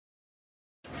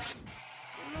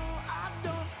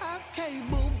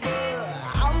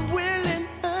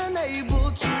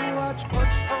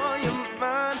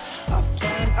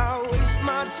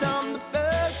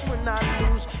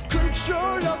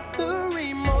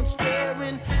out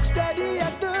staring steady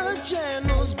at the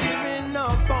channels, giving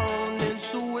up on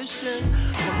intuition.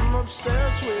 I'm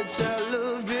obsessed with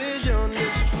television,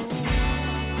 it's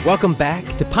true. Welcome back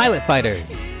to Pilot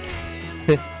Fighters.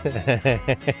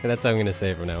 That's how I'm going to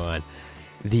say it from now on.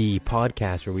 The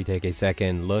podcast where we take a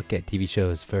second look at TV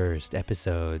shows' first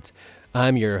episodes.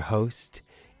 I'm your host,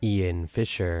 Ian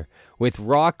Fisher, with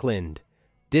Rockland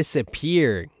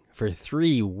disappearing for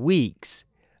 3 weeks.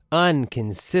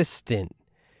 Inconsistent.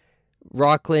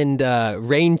 Rockland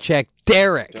rain check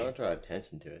Derek. Don't draw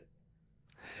attention to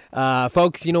it.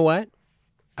 Folks, you know what?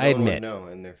 I admit. No,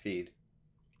 in their feed.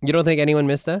 You don't think anyone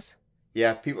missed us?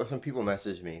 Yeah, some people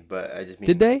messaged me, but I just mean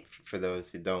Did they? For those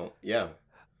who don't, yeah.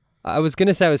 I was going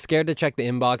to say I was scared to check the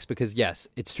inbox because, yes,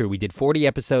 it's true. We did 40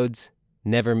 episodes,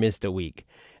 never missed a week.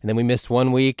 And then we missed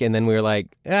 1 week, and then we were like,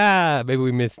 maybe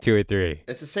we missed 2 or 3.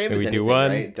 It's the same Maybe as we anything, do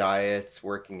one. right? Diets,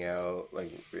 working out,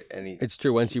 like any... It's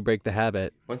true. Once you break the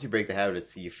habit. Once you break the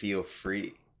habit, you feel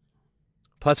free.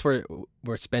 Plus, we're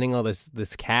spending all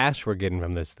this cash we're getting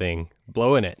from this thing,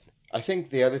 blowing it. I think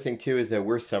the other thing, too, is that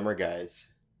we're summer guys.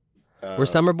 We're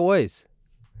summer boys.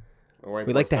 We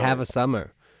We like to have a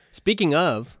summer. Speaking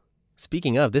of,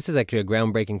 this is actually a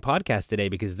groundbreaking podcast today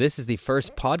because this is the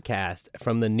first podcast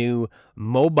from the new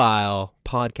mobile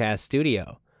podcast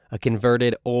studio. A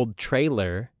converted old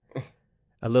trailer,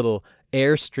 a little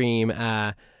Airstream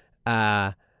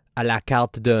à la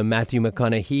carte de Matthew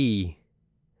McConaughey,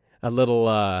 a little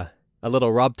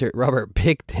Robert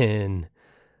Picton,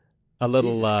 a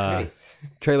little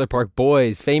Trailer Park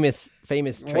Boys, famous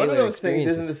trailer One of those things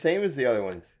experiences. isn't the same as the other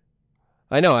ones.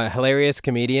 I know, a hilarious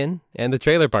comedian and the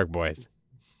Trailer Park Boys.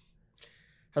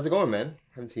 How's it going, man?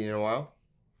 Haven't seen you in a while.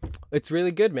 It's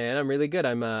really good, man. I'm really good.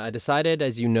 I decided,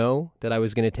 as you know, that I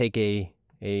was going to take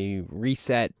a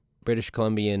reset British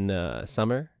Columbian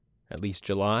summer, at least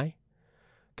July.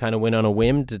 Kind of went on a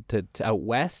whim to out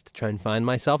west to try and find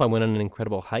myself. I went on an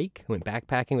incredible hike. Went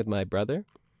backpacking with my brother.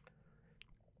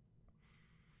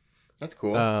 That's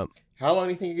cool. How long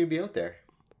do you think you're going to be out there?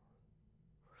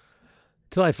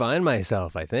 Till I find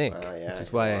myself, I think. Yeah, Which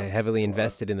is why I heavily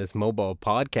invested in this mobile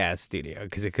podcast studio,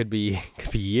 because it could be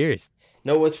years.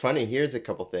 No, what's funny, here's a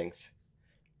couple things.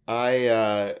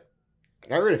 I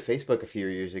got rid of Facebook a few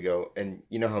years ago, and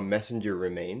you know how Messenger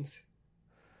remains?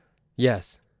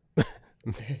 Yes.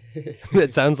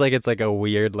 It sounds like it's like a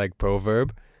weird like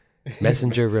proverb.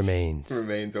 Messenger remains.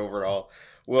 Remains overall.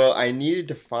 Well, I needed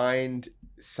to find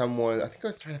someone. I think I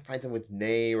was trying to find someone's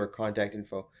name or contact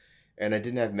info, and I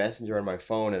didn't have Messenger on my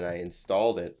phone, and I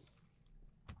installed it.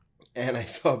 And I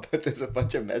saw there's a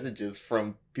bunch of messages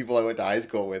from people I went to high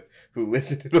school with who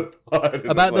listened to the pod.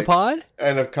 About the pod?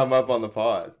 And have come up on the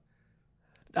pod.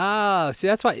 See,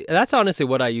 that's honestly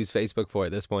what I use Facebook for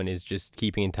at this point, is just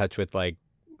keeping in touch with like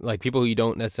people who you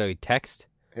don't necessarily text.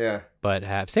 Yeah. But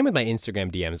have. Same with my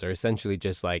Instagram DMs are essentially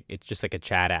just like, it's just like a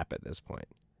chat app at this point.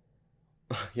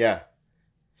 Yeah.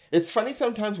 It's funny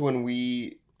sometimes when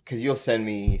because you'll send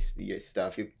me your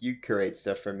stuff. You curate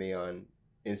stuff for me on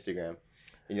Instagram.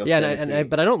 And you'll send it to me.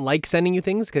 But I don't like sending you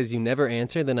things because you never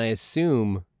answer. Then I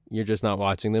assume you're just not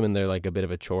watching them and they're like a bit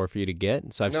of a chore for you to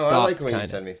get. So I've stopped. I like when you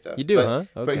send me stuff. You do, huh?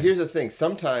 Okay. But here's the thing.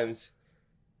 Sometimes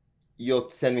you'll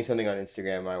send me something on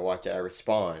Instagram, I watch it, I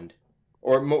respond.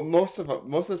 Or most of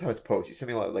the time it's posts. You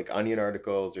send me like Onion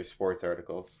articles or sports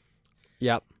articles.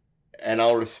 Yep. And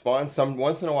I'll respond.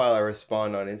 Once in a while I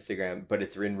respond on Instagram, but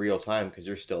it's in real time because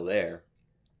you're still there.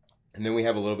 And then we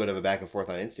have a little bit of a back and forth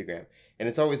on Instagram. And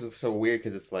it's always so weird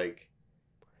because it's like...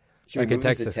 Should we move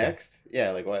this to text?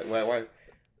 Yeah, like why?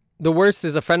 The worst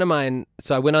is a friend of mine.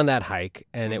 So I went on that hike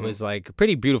and it was like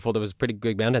pretty beautiful. There was pretty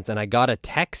big mountains. And I got a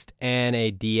text and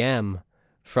a DM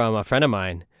from a friend of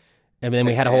mine. And then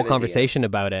we had a whole conversation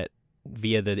about it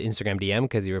via the Instagram DM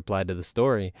because he replied to the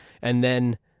story. And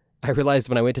then I realized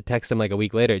when I went to text him like a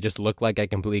week later, it just looked like I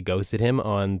completely ghosted him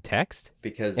on text.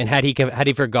 And had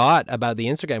he forgot about the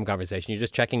Instagram conversation, you're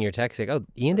just checking your text like, oh,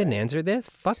 Ian didn't answer this?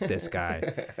 Fuck this guy.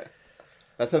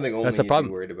 That's something only you'd be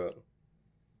worried about.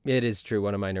 It is true.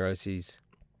 One of my neuroses.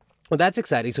 Well, that's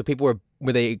exciting. So people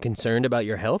were they concerned about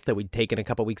your health that we'd taken a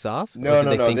couple weeks off? No.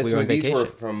 These were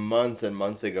from months and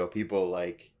months ago. People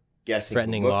like guessing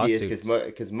threatening who Mookie lawsuits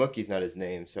because Mookie's not his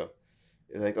name. So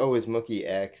they're like, oh, is Mookie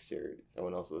X or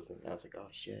someone else listening? I was like, oh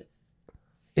shit.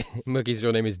 Mookie's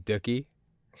real name is Dookie.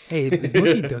 Hey, is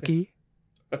Mookie Dookie?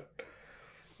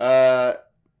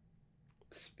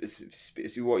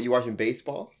 You watching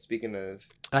baseball? Speaking of,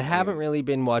 I haven't really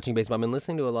been watching baseball. I've been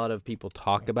listening to a lot of people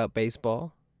talk about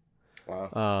baseball.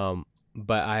 Wow.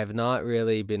 But I have not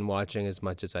really been watching as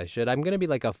much as I should. I'm going to be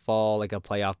like a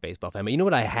playoff baseball fan. But you know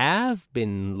what I have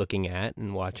been looking at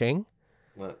and watching?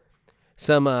 What?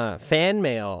 some fan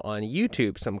mail on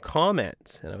YouTube, some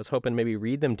comments, and I was hoping to maybe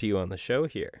read them to you on the show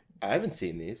here. I haven't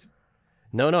seen these.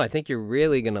 No, I think you're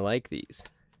really going to like these.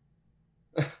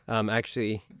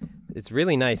 Actually, it's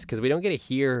really nice because we don't get to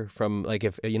hear from, like,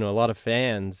 if, you know, a lot of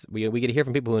fans, we get to hear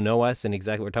from people who know us and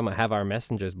exactly what we're talking about, have our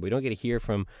messengers, but we don't get to hear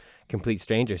from complete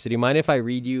strangers. So do you mind if I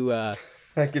read you... I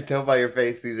can tell by your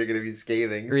face these are going to be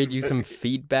scathing. read you some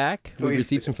feedback? We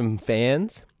received some from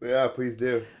fans. Yeah, please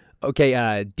do. Okay,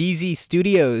 DZ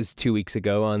Studios 2 weeks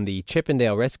ago on the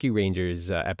Chippendale Rescue Rangers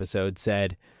episode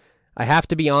said, I have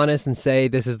to be honest and say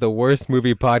this is the worst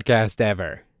movie podcast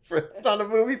ever. It's not a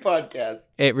movie podcast.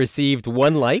 It received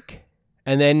 1 like,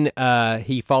 and then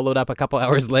he followed up a couple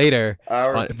hours later,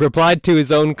 replied to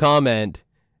his own comment,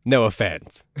 no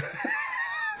offense.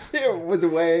 It was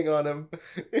weighing on him.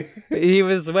 He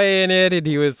was weighing it, and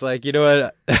he was like, you know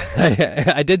what?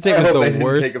 I did say it was the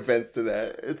worst. Take offense to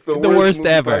that. It's the worst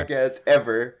movie ever. podcast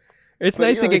ever. It's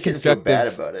nice to get constructive bad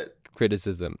about it.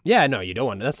 criticism. Yeah, no, you don't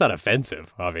want. That's not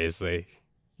offensive, obviously.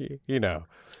 You know.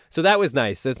 So that was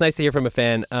nice. So it's nice to hear from a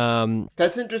fan.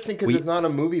 That's interesting because it's not a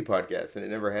movie podcast, and it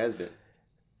never has been.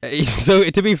 So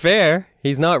to be fair,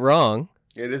 he's not wrong.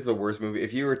 It is the worst movie.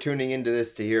 If you were tuning into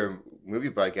this to hear a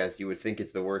movie podcast, you would think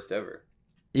it's the worst ever.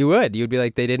 You would. You'd be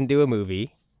like, they didn't do a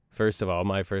movie. First of all,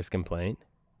 my first complaint.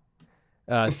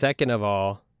 Second of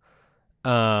all,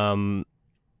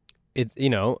 it's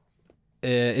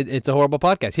it's a horrible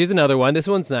podcast. Here's another one. This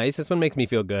one's nice. This one makes me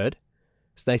feel good.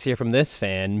 It's nice to hear from this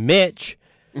fan. Mitch,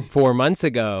 4 months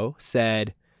ago,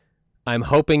 said, I'm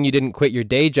hoping you didn't quit your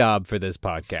day job for this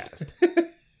podcast.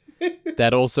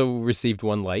 That also received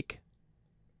 1 like.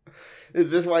 Is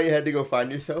this why you had to go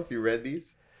find yourself? You read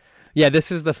these? Yeah,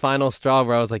 this is the final straw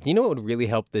where I was like, you know what would really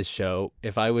help this show?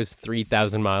 If I was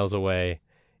 3,000 miles away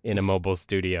in a mobile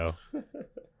studio.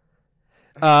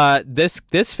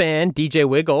 This fan, DJ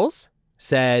Wiggles,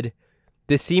 said,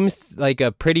 this seems like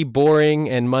a pretty boring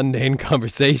and mundane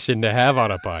conversation to have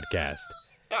on a podcast.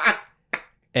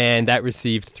 And that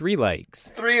received 3 likes.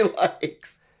 3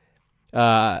 likes.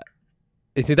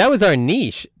 See, that was our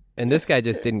niche, and this guy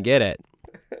just didn't get it.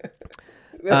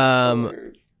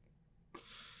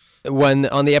 When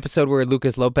on the episode where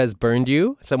Lucas Lopez burned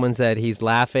you, someone said he's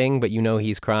laughing, but you know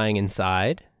he's crying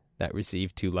inside. That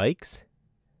received 2 likes.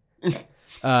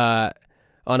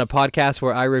 On a podcast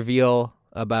where I reveal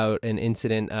about an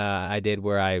incident I did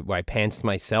where I pantsed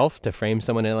myself to frame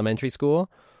someone in elementary school,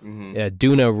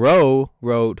 Duna Rowe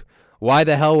wrote, why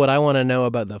the hell would I want to know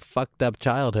about the fucked up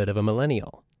childhood of a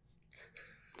millennial?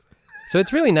 So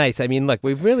it's really nice. I mean, look,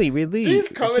 we've really... These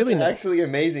comments are actually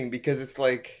amazing because it's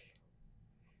like...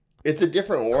 It's a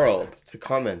different world to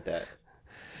comment that.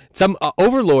 Some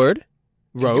Overlord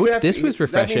wrote, this was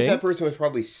refreshing. That means that person was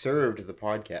probably served the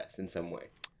podcast in some way.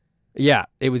 Yeah,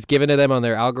 it was given to them on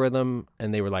their algorithm,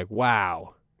 and they were like,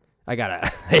 wow, I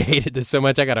hated this so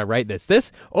much, I gotta write this.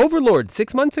 This Overlord,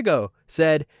 6 months ago,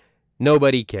 said,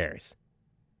 nobody cares.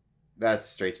 That's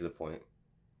straight to the point.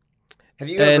 Have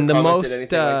you ever commented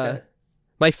anything like that?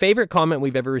 My favorite comment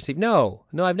we've ever received. No,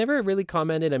 I've never really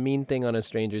commented a mean thing on a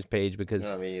stranger's page because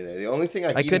no, me either. The only thing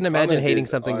I couldn't imagine hating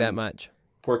something that much.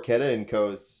 Porchetta and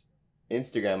Co.'s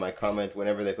Instagram, I comment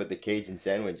whenever they put the Cajun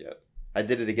sandwich up. I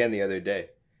did it again the other day.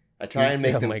 I try and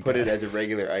make them put it as a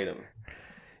regular item.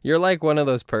 You're like one of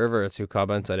those perverts who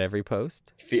comments on every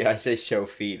post. I say show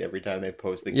feed every time they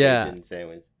post the Cajun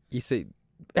sandwich. You say,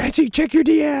 actually check your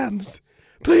DMs,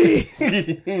 please.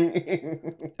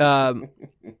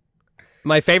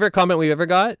 My favorite comment we've ever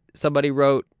got, somebody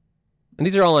wrote, and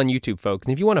these are all on YouTube, folks,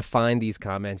 and if you want to find these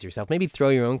comments yourself, maybe throw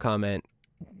your own comment.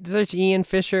 Search Ian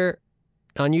Fisher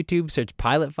on YouTube, search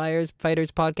Pilot Fighters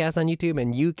Podcast on YouTube,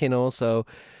 and you can also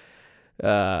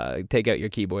take out your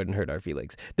keyboard and hurt our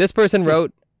feelings. This person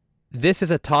wrote, this is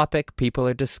a topic people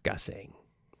are discussing.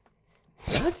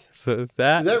 What? So is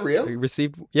that real? We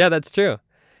received, yeah, that's true.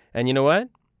 And you know what?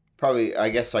 Probably, I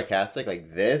guess, sarcastic,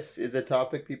 like this is a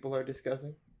topic people are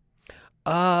discussing?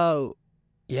 Oh,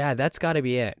 yeah, that's got to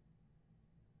be it.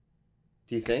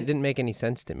 Do you think? It didn't make any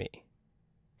sense to me.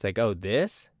 It's like, oh,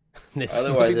 this?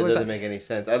 Otherwise, it doesn't make any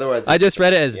sense. Otherwise, I just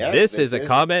read it as, this is a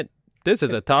comment. This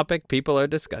is a topic people are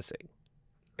discussing.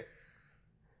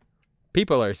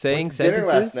 People are saying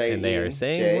sentences, and they are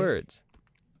saying words.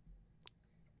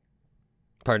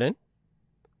 Pardon?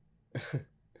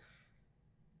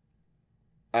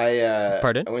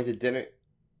 Pardon? I went to dinner.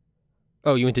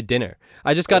 Oh, you went to dinner.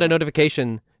 I just got a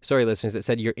notification, sorry listeners, that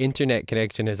said your internet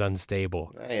connection is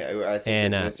unstable. I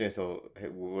think listeners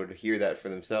would hear that for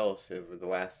themselves over the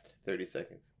last 30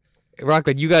 seconds.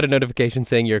 Rockland, you got a notification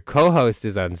saying your co-host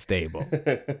is unstable.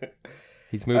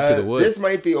 He's moved to the woods. This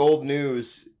might be old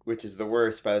news which is the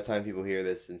worst by the time people hear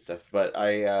this and stuff. But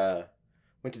I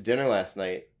went to dinner last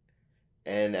night,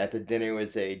 and at the dinner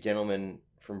was a gentleman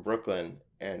from Brooklyn,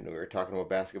 and we were talking about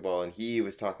basketball, and he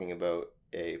was talking about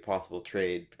a possible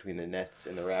trade between the Nets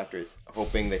and the Raptors,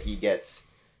 hoping that he gets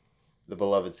the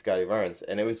beloved Scotty Barnes,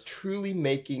 and it was truly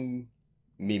making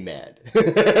me mad.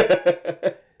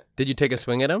 Did you take a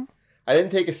swing at him? I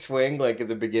didn't take a swing like at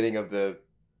the beginning of the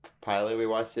pilot we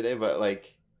watched today, but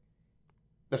like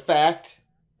the fact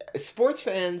sports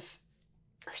fans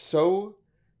are so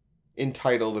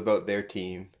entitled about their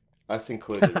team, us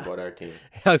included, about our team.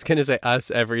 I was going to say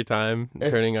us every time, It's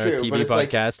turning our true, but TV it's like-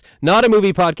 podcast, not a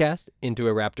movie podcast, into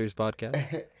a Raptors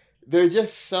podcast. They're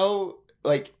just so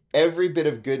like every bit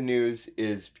of good news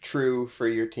is true for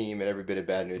your team, and every bit of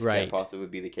bad news Right. can't possibly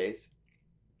be the case.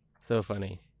 So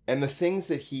funny. And the things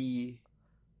that he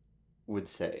would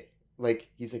say, like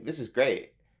he's like, "This is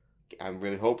great. I'm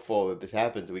really hopeful that this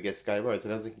happens and we get Sky Barnes."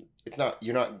 And I was like, "It's not.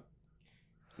 You're not.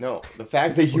 No, the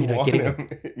fact that you You're not want getting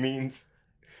him means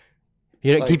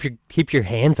You know, Like, keep your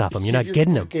hands off him. You're not keep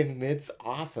getting your him. fucking mitts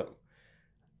off him.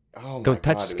 Oh my Don't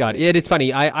touch God, Scott. was It's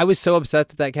funny. I was so obsessed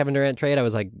with that Kevin Durant trade. I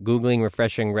was like Googling,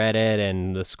 refreshing Reddit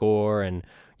and the score and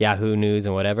Yahoo News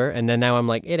and whatever. And then now I'm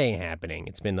like, it ain't happening.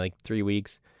 It's been like 3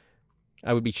 weeks.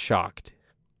 I would be shocked.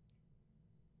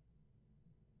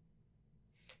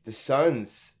 The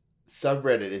Suns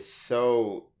subreddit is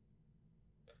so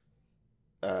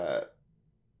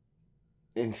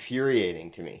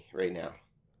infuriating to me right now.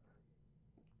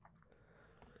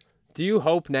 Do you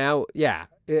hope now? Yeah.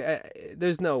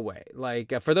 There's no way.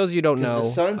 Like, for those of you who don't know, Because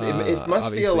the Suns, it must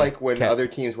obviously, feel like when Ke- other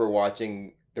teams were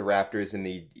watching the Raptors and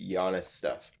the Giannis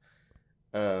stuff.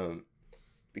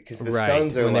 Because the right,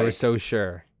 Suns are when like, they were so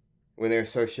sure. when they're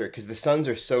so sure, because the Suns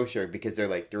are so sure, because they're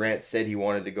like, Durant said he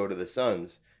wanted to go to the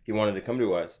Suns. He wanted to come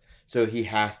to us. So he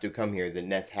has to come here. The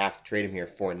Nets have to trade him here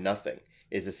for nothing,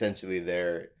 is essentially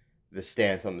the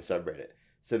stance on the subreddit.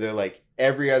 So they're like,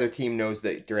 every other team knows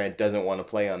that Durant doesn't want to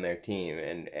play on their team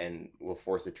and will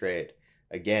force a trade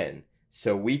again.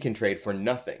 So we can trade for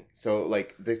nothing. So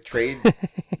like the trade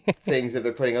things that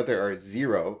they're putting out there are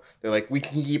zero. They're like, we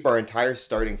can keep our entire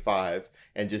starting five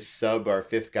and just sub our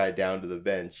fifth guy down to the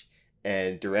bench,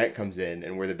 and Durant comes in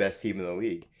and we're the best team in the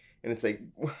league. And it's like,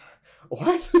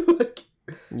 what? Like,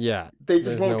 Yeah. they just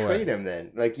There's won't no trade way. him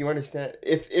then. Like, you understand?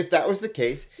 If that was the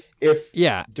case, if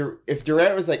Yeah. if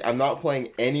Durant was like, I'm not playing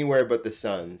anywhere but the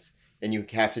Suns, and you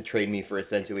have to trade me for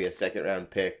essentially a second round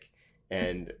pick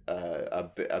and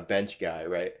a bench guy,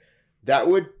 right? That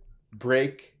would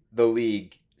break the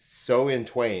league so in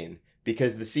twain,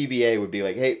 because the CBA would be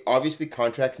like, hey, obviously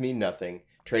contracts mean nothing,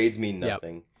 trades mean Yep.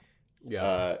 nothing.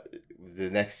 Yeah. The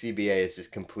next CBA is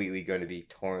just completely going to be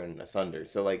torn asunder.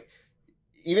 So like,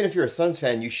 even if you're a Suns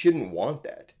fan, you shouldn't want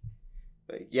that.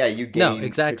 Like, yeah, you gain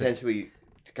exactly. potentially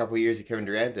a couple of years of Kevin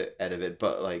Durant out of it,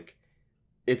 but like,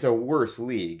 it's a worse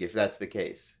league if that's the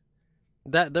case.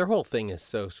 That their whole thing is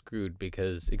so screwed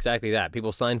because exactly that.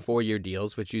 People sign 4-year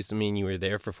deals, which used to mean you were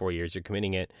there for 4 years, you're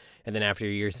committing it, and then after a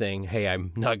year saying, hey,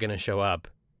 I'm not going to show up,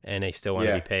 and they still want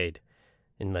to Yeah. be paid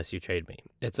unless you trade me.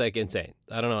 It's like insane.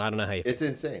 I don't know how you feel. It's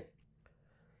insane.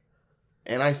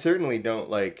 And I certainly don't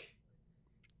like.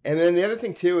 And then the other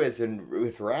thing too is,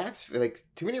 with Raps, like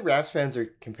too many Raps fans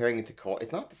are comparing it to Kawhi.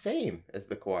 It's not the same as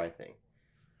the Kawhi thing.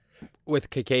 With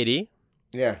KD?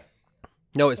 Yeah,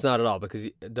 No, it's not at all, because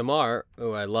DeMar,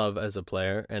 who I love as a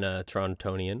player and a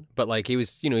Torontonian, but like he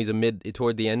was, he's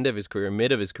toward the end of his career,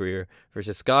 mid of his career,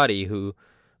 versus Scotty, who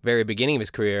very beginning of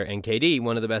his career, and KD,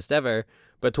 one of the best ever,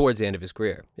 but towards the end of his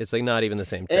career. It's like not even the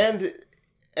same thing.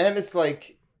 and it's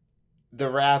like the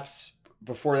Raps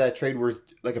before that trade were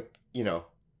like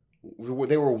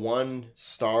they were one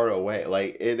star away.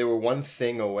 Like they were one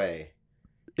thing away.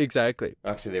 Exactly.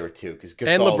 Actually, they were two, because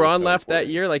And LeBron left that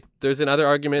year. Like, there's another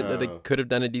argument that they Oh. could have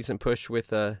done a decent push with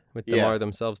DeMar Yeah.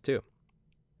 themselves too.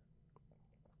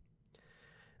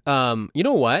 You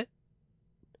know what?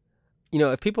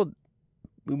 If people,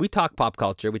 we talk pop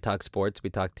culture, we talk sports, we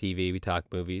talk TV, we talk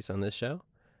movies on this show.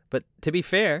 But to be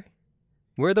fair,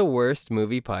 we're the worst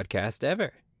movie podcast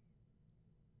ever.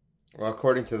 Well,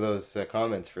 according to those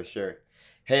comments, for sure.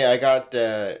 Hey, I got.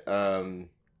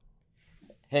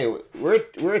 Hey, we're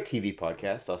a TV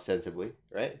podcast, ostensibly,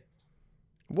 right?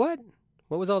 What?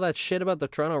 What was all that shit about the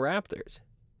Toronto Raptors?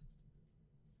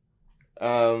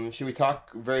 Should we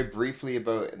talk very briefly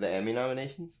about the Emmy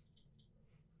nominations?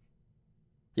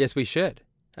 Yes, we should.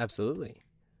 Absolutely.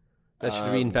 That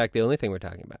should be, in fact, the only thing we're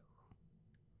talking about.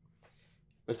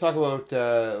 Let's talk about.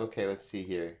 Okay, let's see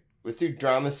here. Let's do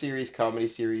drama series, comedy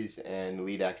series, and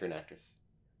lead actor and actress.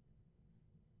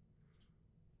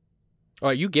 All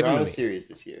right, you give them Drama to me. series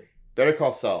this year. Better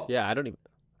Call Saul. Yeah, I don't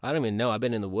even know. I've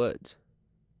been in the woods.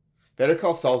 Better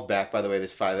Call Saul's back, by the way.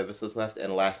 There's 5 episodes left,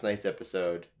 and last night's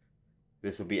episode,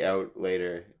 this will be out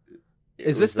later.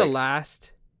 Is this the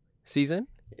last season?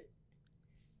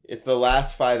 It's the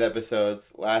last 5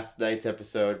 episodes. Last night's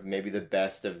episode, maybe the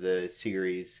best of the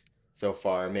series so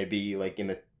far. Maybe like in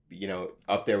the,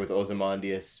 up there with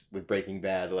Ozymandias with Breaking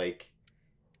Bad.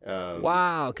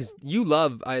 Wow, because you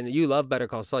love Better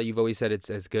Call Saul. You've always said it's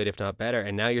as good, if not better,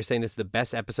 and now you're saying this is the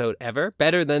best episode ever,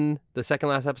 better than the second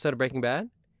last episode of Breaking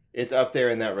Bad. It's up there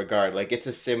in that regard. Like, it's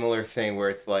a similar thing where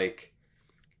it's like,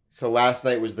 so last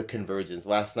night was the convergence.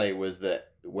 Last night was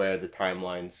where the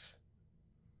timelines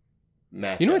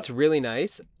match. You know up. what's really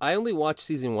nice? I only watched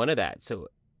season 1 of that, so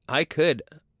I could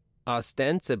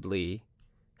ostensibly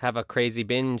have a crazy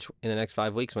binge in the next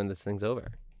 5 weeks when this thing's over.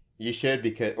 You should,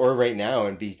 or right now,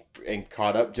 and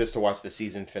caught up just to watch the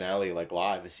season finale, like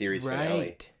live, the series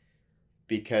finale.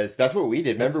 Because that's what we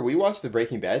did. Remember, we watched the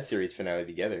Breaking Bad series finale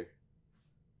together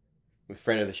with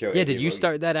friend of the show. Yeah, did you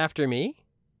start that after me?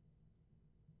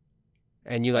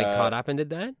 And you caught up and did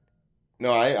that?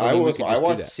 No, I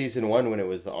watched season 1 when it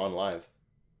was on live.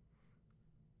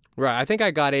 Right, I think I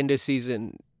got into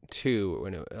season 2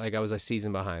 when I was a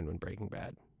season behind when Breaking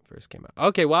Bad first came out.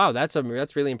 Okay, wow, that's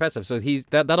really impressive. So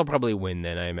that'll probably win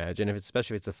then, I imagine,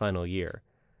 especially if it's the final year.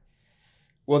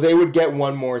 Well, they would get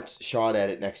one more shot at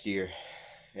it next year,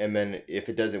 and then if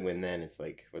it doesn't win, then it's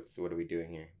like, what are we doing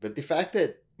here? But the fact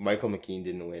that Michael McKean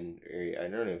didn't win, I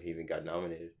don't know if he even got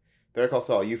nominated. Better Call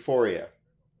Saul, Euphoria,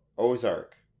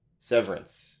 Ozark,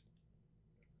 Severance,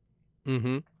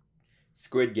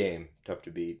 Squid Game, tough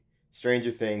to beat,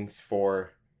 Stranger Things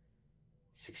 4,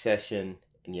 Succession,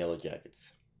 and Yellow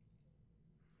Jackets.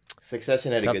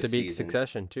 Succession had a good season. Tough to beat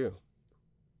Succession too.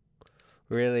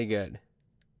 Really good.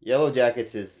 Yellow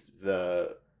Jackets is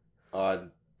the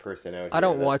odd person out here. I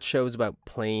don't watch shows about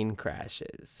plane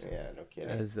crashes. Yeah, no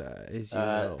kidding. As you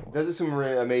know. Those are some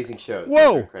amazing shows.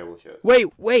 Whoa! Incredible shows.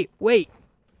 Wait.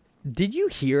 Did you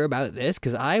hear about this?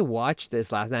 Because I watched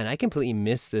this last night and I completely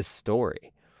missed this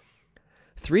story.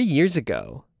 3 years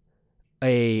ago,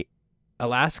 a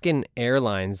Alaskan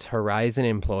Airlines Horizon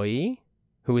employee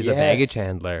who was a baggage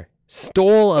handler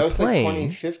stole a plane. That was like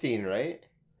 2015, right?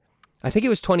 I think it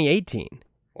was 2018.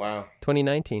 Wow.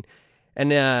 2019.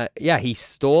 And he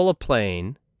stole a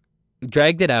plane,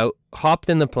 dragged it out, hopped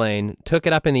in the plane, took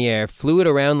it up in the air, flew it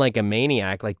around like a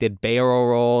maniac, like did barrel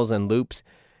rolls and loops,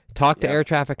 talked to air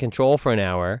traffic control for an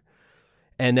hour,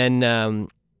 and then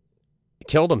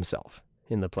killed himself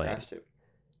in the plane. Crashed it.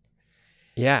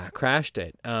 Yeah, crashed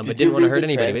it. But didn't want to hurt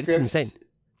anybody. But it's insane.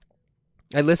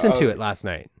 I listened to it last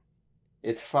night.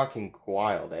 It's fucking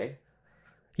wild, eh?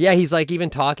 Yeah, he's like even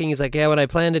talking. He's like, yeah, when I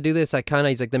plan to do this,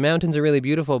 he's like, the mountains are really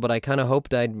beautiful, but I kind of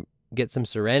hoped I'd get some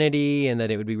serenity and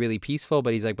that it would be really peaceful.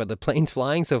 But he's like, but the plane's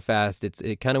flying so fast,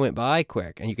 it kind of went by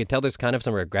quick. And you could tell there's kind of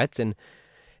some regrets. And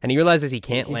he realizes he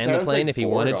can't land the plane if he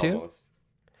wanted to. Almost.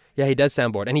 Yeah, he does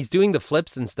sound bored. And he's doing the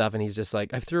flips and stuff. And he's just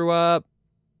like, I threw up.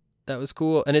 That was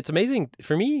cool. And it's amazing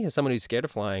for me as someone who's scared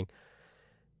of flying.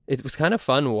 It was kind of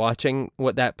fun watching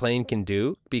what that plane can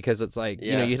do because it's like,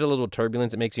 you hit a little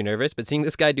turbulence, it makes you nervous. But seeing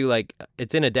this guy do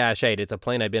it's in a Dash 8. It's a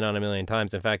plane I've been on a million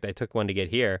times. In fact, I took one to get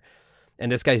here. And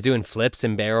this guy's doing flips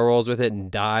and barrel rolls with it and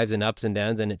dives and ups and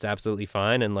downs. And it's absolutely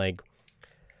fine. And I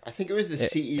think it was the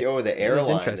CEO of the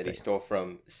airline that he stole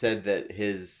from said that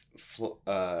his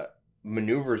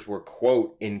maneuvers were,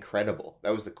 quote, incredible.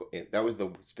 That was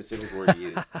the specific word he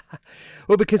used.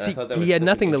 Well, because he had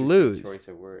nothing to lose. Choice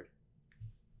of word.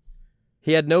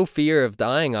 He had no fear of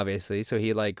dying, obviously, so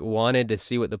he wanted to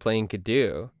see what the plane could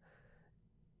do,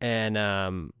 and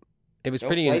it was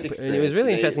it was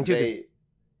really interesting too.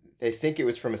 They think it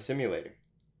was from a simulator.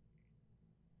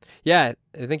 Yeah,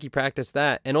 I think he practiced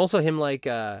that, and also him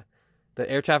the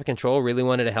air traffic control really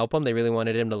wanted to help him. They really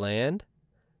wanted him to land.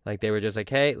 They were just like,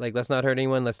 hey, let's not hurt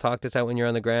anyone. Let's talk this out when you're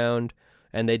on the ground.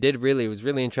 And they did really. It was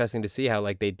really interesting to see how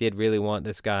they did really want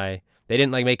this guy. They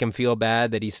didn't make him feel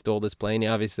bad that he stole this plane.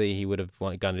 Obviously, he would have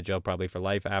gone to jail probably for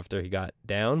life after he got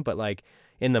down. But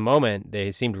in the moment,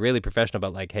 they seemed really professional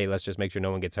about hey, let's just make sure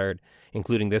no one gets hurt,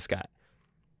 including this guy.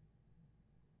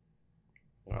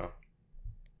 Wow.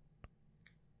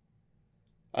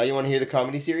 You want to hear the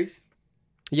comedy series?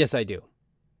 Yes, I do.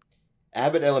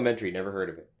 Abbott Elementary, never heard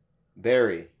of it.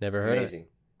 Barry, never heard amazing. of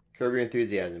it. Curb Your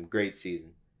Enthusiasm, great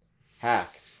season.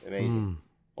 Hacks, amazing.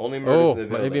 Only Murders in the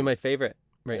Building. Maybe my favorite.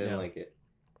 I didn't like it.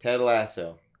 Ted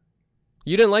Lasso.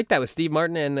 You didn't like that with Steve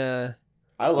Martin and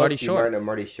I love Marty Steve Short. Martin and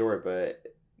Marty Short, but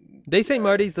they say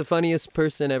Marty's the funniest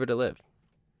person ever to live.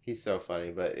 He's so funny,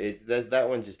 but that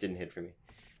one just didn't hit for me.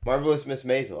 Marvelous Miss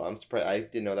Maisel. I'm surprised. I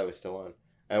didn't know that was still on.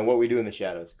 And What We Do in the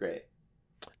Shadows, great.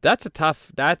 That's a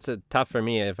tough for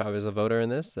me if I was a voter in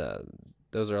this.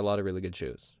 Those are a lot of really good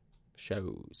shows.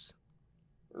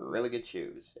 Really good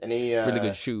shoes. Any Really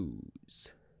good shoes.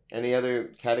 Any other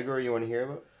category you want to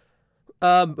hear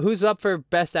about? Who's up for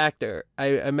Best Actor? I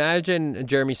imagine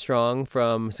Jeremy Strong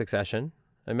from Succession.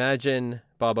 Imagine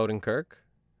Bob Odenkirk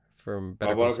from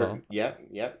Better Call Saul.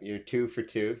 Yep. You're 2 for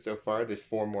 2 so far. There's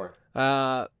 4 more.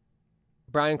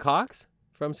 Brian Cox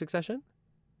from Succession.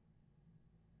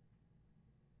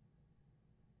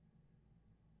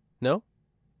 No?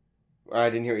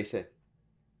 I didn't hear what you said.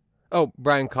 Oh,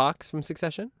 Brian Cox from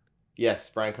Succession?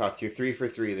 Yes, Brian Cox. You're 3 for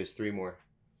 3. There's 3 more.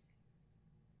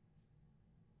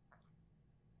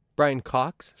 Brian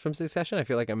Cox from Succession? I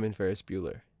feel like I'm in Ferris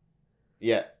Bueller.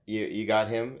 Yeah, you got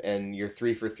him, and you're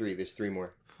 3 for 3. There's 3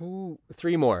 more. Ooh,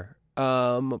 3 more.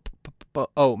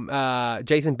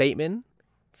 Jason Bateman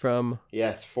from...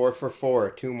 Yes, 4 for 4.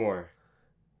 2 more.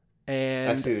 And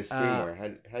actually, there's 3 more.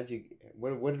 How'd you...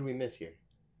 What did we miss here?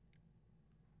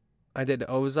 I did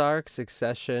Ozark,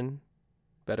 Succession,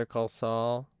 Better Call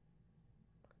Saul.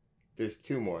 There's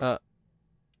 2 more.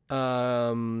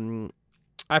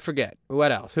 I forget.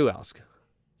 What else? Who else?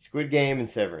 Squid Game and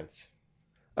Severance.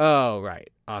 Oh,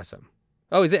 right. Awesome.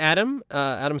 Oh, is it Adam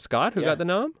Scott who got the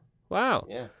nom? Wow.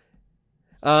 Yeah.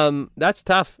 That's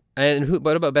tough. And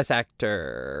what about Best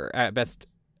Actor? Best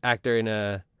Actor in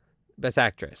a Best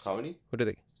Actress? Comedy? What do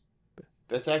they?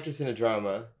 Best Actress in a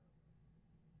Drama.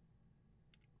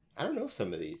 I don't know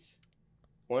some of these.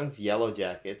 One's Yellow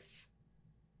Jackets.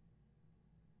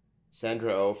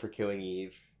 Sandra Oh for Killing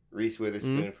Eve. Reese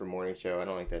Witherspoon for Morning Show. I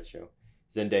don't like that show.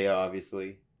 Zendaya,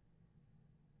 obviously.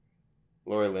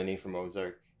 Laura Linney from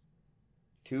Ozark.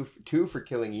 Two for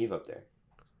Killing Eve up there.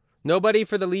 Nobody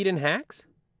for the lead in Hacks?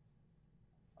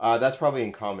 That's probably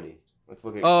in comedy. Let's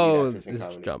look at lead actors in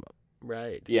comedy. Drama.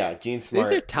 Right. Yeah, Gene Smart.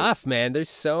 These are tough, man. There's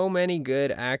so many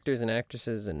good actors and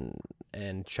actresses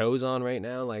and shows on right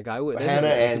now. Like I would. Hannah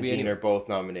and Gene are both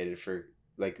nominated for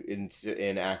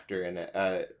in actor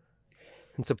and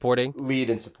in supporting. Lead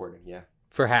and supporting, yeah.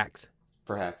 For Hacks.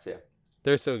 For Hacks, yeah.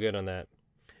 They're so good on that.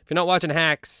 If you're not watching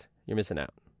Hacks, you're missing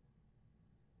out.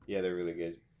 Yeah, they're really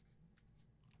good.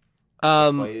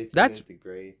 That's the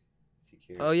Great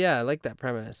Security. Oh yeah, I like that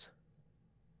premise.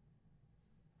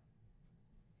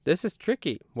 This is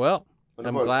tricky. Well,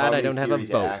 I'm glad I don't have a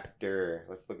vote. Actor.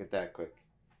 Let's look at that quick.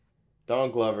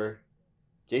 Donald Glover,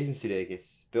 Jason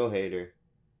Sudeikis, Bill Hader.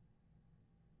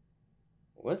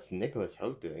 What's Nicholas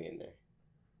Hoult doing in there?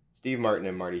 Steve Martin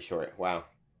and Marty Short. Wow.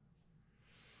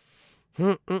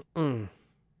 That's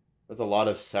a lot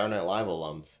of Saturday Night Live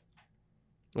alums.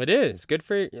 It is. Good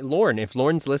for Lorne. If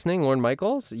Lorne's listening, Lorne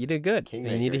Michaels, you did good.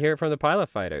 Kingmaker. You need to hear it from the Pilot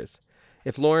Fighters.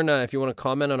 If Lorne, if you want to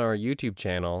comment on our YouTube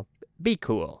channel, be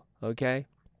cool, okay?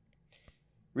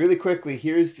 Really quickly,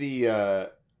 here's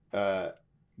the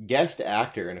guest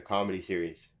actor in a comedy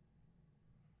series.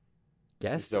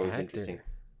 Guest This is always actor. interesting.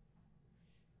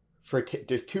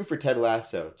 There's 2 for Ted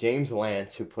Lasso. James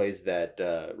Lance, who plays that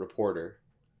reporter,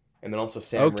 and then also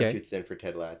Sam Richardson for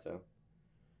Ted Lasso.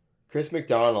 Chris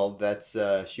McDonald, that's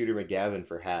Shooter McGavin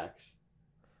for Hacks.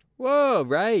 Whoa,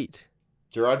 right.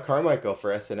 Gerard Carmichael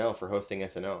for SNL, for hosting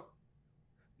SNL.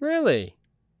 Really?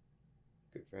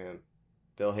 Good for him.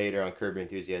 Bill Hader on Curb Your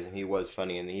Enthusiasm. He was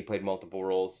funny, and he played multiple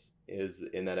roles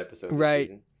in that episode. Right.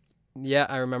 Season. Yeah,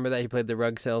 I remember that. He played the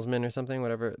rug salesman or something,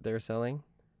 whatever they were selling.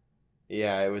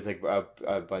 Yeah, it was like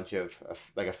a bunch of,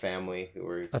 like a family who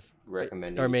were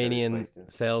recommending Armenian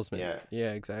salesman.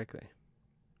 Yeah, exactly.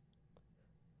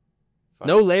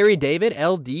 Funny. No Larry David?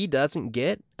 LD doesn't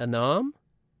get a nom?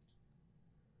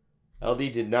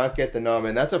 LD did not get the nom,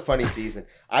 and that's a funny season.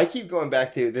 I keep going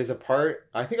back to, there's a part,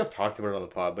 I think I've talked about it on the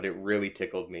pod, but it really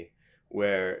tickled me,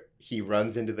 where he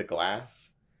runs into the glass.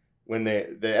 When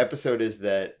the episode is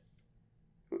that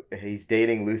he's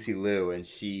dating Lucy Liu, and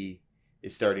she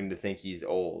is starting to think he's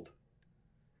old.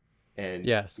 And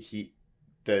yes,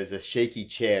 there's a shaky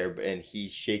chair, and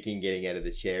he's shaking getting out of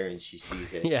the chair, and she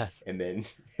sees it. Yes. And then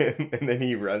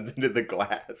he runs into the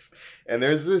glass. And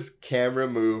there's this camera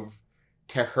move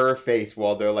to her face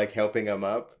while they're like helping him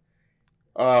up.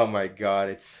 Oh my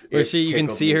god, you can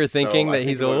see her thinking that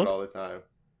he's old all the time.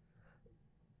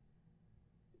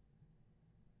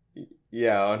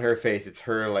 Yeah, on her face, it's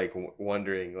her like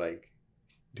wondering, like,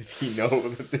 does he know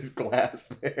that there's glass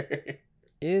there?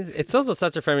 It's also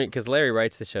such a funny, because Larry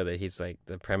writes the show that he's like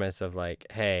the premise of like,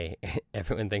 hey,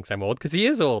 everyone thinks I'm old, because he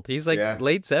is old. He's like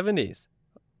late 70s.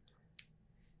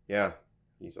 Yeah,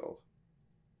 he's old.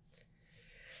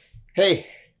 Hey,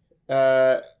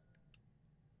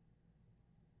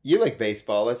 you like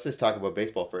baseball. Let's just talk about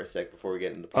baseball for a sec before we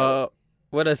get into the part.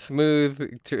 What a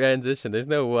smooth transition. There's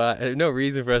no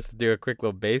reason for us to do a quick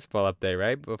little baseball update,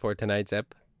 right? Before tonight's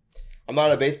ep. I'm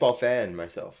not a baseball fan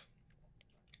myself.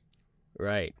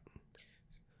 Right.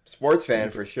 Sports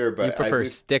fan for sure, but you prefer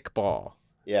stickball.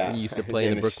 Yeah. You used to play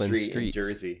in the Brooklyn streets. streets. In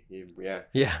Jersey. Yeah.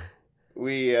 Yeah.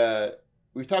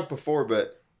 We've talked before,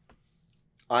 but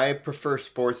I prefer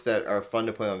sports that are fun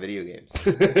to play on video games.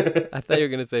 I thought you were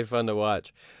gonna say fun to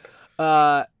watch.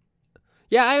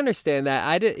 Yeah, I understand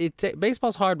that.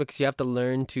 Baseball's hard because you have to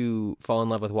learn to fall in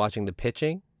love with watching the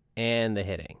pitching and the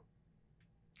hitting.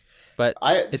 But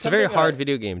it's a very hard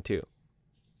video game too.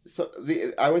 So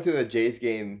I went to a Jays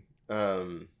game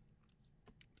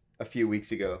a few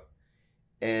weeks ago,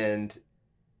 and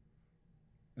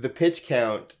the pitch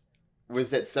count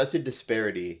was at such a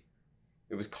disparity.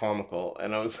 It was comical,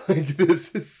 and I was like,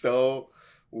 "This is so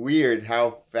weird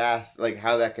how fast, like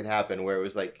how that could happen." Where it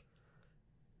was like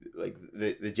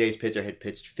the Jays pitcher had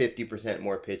pitched 50%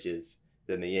 more pitches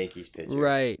than the Yankees pitcher,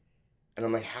 right? And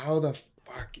I'm like, how the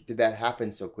fuck did that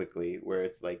happen so quickly? Where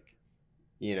it's like,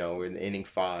 we're in the inning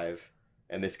 5,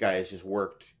 and this guy has just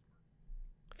worked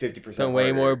 50% throwing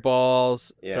way more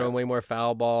balls, Yeah. throwing way more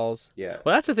foul balls. Yeah.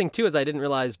 Well, that's the thing too, is I didn't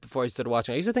realize before I started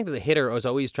watching. I used to think that the hitter was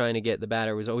always trying to get the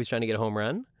batter was always trying to get a home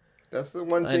run. That's the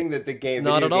one thing that the game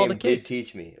not video at all game the case. did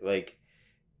teach me. Like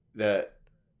the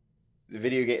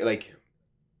video game, like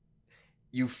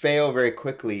you fail very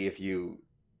quickly if you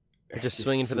You're just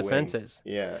swinging for the fences.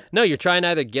 Yeah. No, you're trying to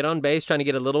either get on base, trying to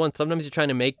get a little one. Sometimes you're trying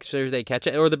to make sure they catch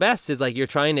it. Or the best is like you're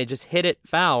trying to just hit it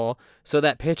foul so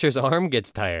that pitcher's arm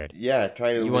gets tired. Yeah,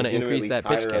 trying to You wanna increase that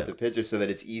pitch tire out count. the pitcher so that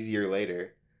it's easier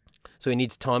later. So he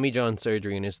needs Tommy John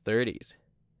surgery in his 30s.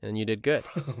 And you did good.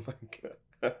 Oh my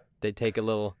god. They take a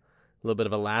little bit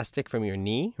of elastic from your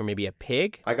knee or maybe a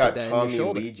pig. I got put that in your Tommy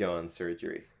shoulder. Lee John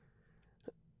surgery.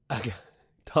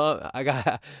 I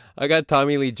got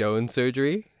Tommy Lee Jones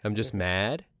surgery. I'm just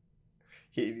mad.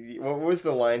 What was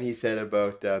the line he said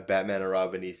about Batman and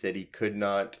Robin? He said he could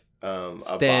not Stand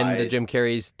abide Jim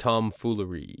Carrey's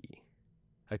tomfoolery.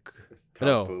 I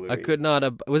tomfoolery. could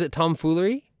not. Was it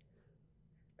tomfoolery?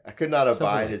 I could not Something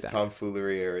abide like his that.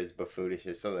 tomfoolery or his buffoonish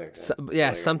or something like that.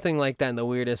 Yeah, something like that in the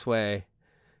weirdest way.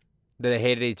 That they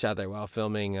hated each other while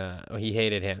filming. He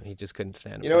hated him. He just couldn't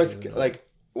stand him. It's like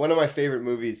one of my favorite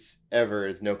movies ever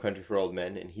is No Country for Old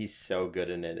Men, and he's so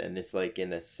good in it. And it's like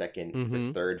in a second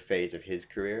or third phase of his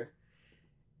career.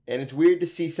 And it's weird to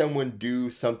see someone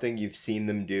do something you've seen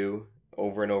them do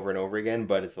over and over and over again,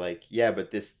 but it's like, yeah,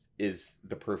 but this is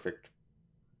the perfect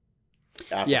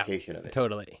application of it.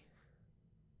 Totally.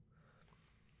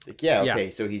 Like, yeah,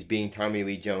 okay, so he's being Tommy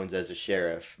Lee Jones as a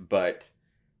sheriff, but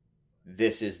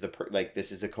this is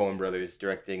this is a Coen Brothers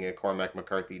directing a Cormac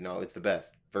McCarthy. No, it's the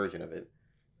best version of it.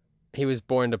 He was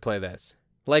born to play this.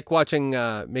 Like watching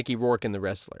Mickey Rourke in The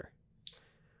Wrestler.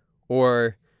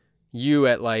 Or you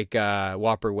at like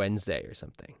Whopper Wednesday or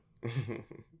something. I'm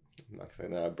not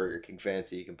saying that I'm a Burger King fan,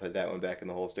 so you can put that one back in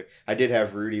the holster. I did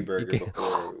have Rudy Burger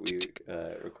before we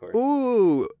recorded.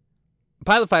 Ooh!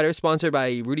 Pilot Fighter, sponsored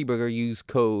by Rudy Burger. Use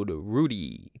code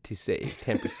RUDY to save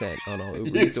 10% on all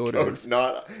Uber Eats orders.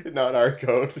 Not our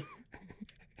code.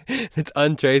 It's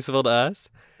untraceable to us.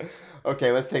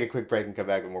 Okay, let's take a quick break and come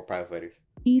back with more Pilot Fighters.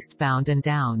 Eastbound and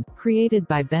Down, created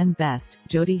by Ben Best,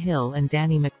 Jody Hill and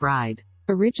Danny McBride.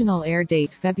 Original air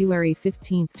date February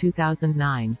 15,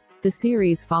 2009. The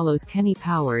series follows Kenny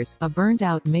Powers, a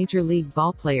burned-out Major League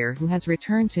ballplayer who has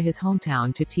returned to his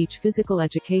hometown to teach physical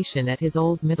education at his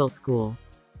old middle school.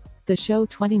 The show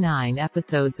 29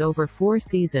 episodes over 4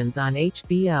 seasons on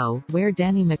HBO, where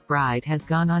Danny McBride has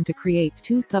gone on to create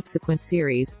 2 subsequent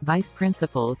series, Vice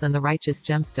Principals and The Righteous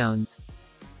Gemstones.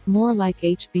 More like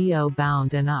HBO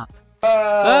Bound and Up.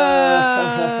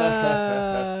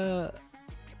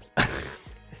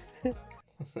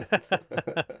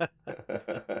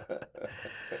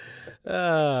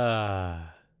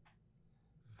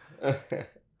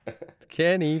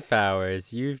 Kenny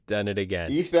Powers, you've done it again.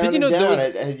 Eastbound Did you know and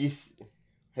Down. there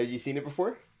Have you seen it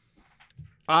before?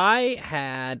 I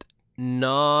had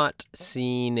not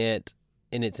seen it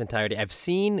in its entirety. I've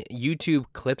seen YouTube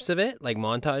clips of it, like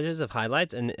montages of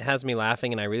highlights, and it has me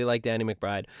laughing, and I really like Danny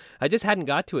McBride. I just hadn't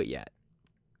got to it yet.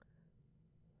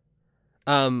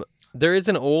 There is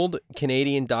an old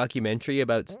Canadian documentary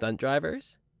about stunt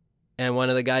drivers, and one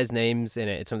of the guys' names in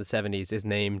it, it's from the 70s, is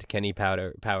named Kenny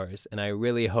Powers, and I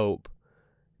really hope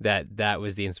that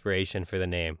was the inspiration for the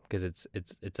name, because it's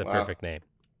a perfect name.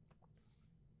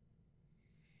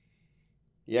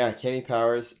 Yeah, Kenny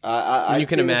Powers. You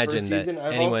can imagine that season.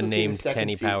 I've anyone also seen the named second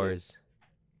Kenny season. Powers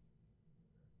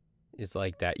is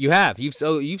like that.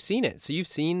 You've seen it. So you've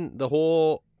seen the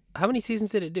whole. How many seasons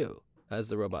did it do? as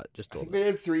the robot just I told think us.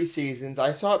 they did 3 seasons.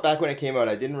 I saw it back when it came out.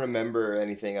 I didn't remember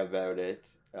anything about it.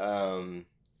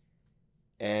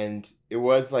 And it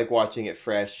was like watching it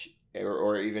fresh,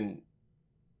 or even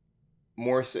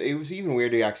more so. It was even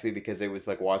weirder actually because it was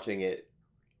like watching it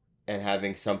and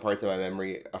having some parts of my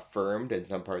memory affirmed and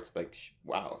some parts like,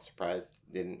 wow, surprised,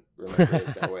 didn't remember it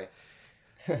that way.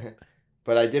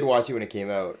 But I did watch it when it came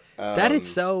out. That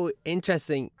is so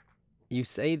interesting you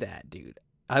say that, dude.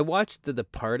 I watched The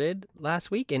Departed last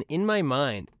week, and in my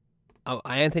mind,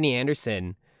 Anthony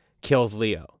Anderson killed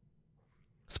Leo.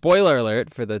 Spoiler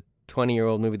alert for the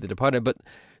 20-year-old movie The Departed. But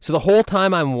so the whole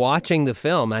time I'm watching the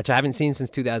film, which I haven't seen since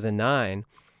 2009,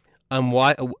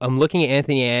 I'm looking at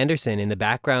Anthony Anderson in the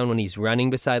background when he's running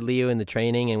beside Leo in the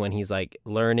training and when he's like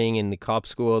learning in the cop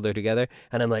school, they're together.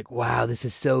 And I'm like, wow, this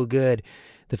is so good.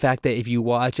 The fact that if you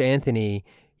watch Anthony,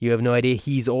 you have no idea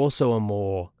he's also a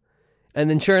mole. And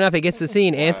then sure enough, it gets the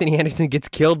scene. Anthony Anderson gets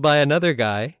killed by another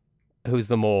guy who's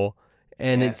the mole.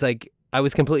 And it's like, I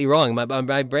was completely wrong.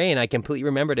 My brain, I completely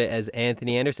remembered it as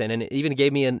Anthony Anderson. And it even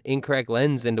gave me an incorrect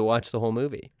lens in to watch the whole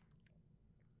movie.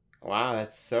 Wow,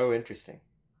 that's so interesting.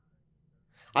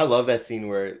 I love that scene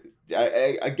where,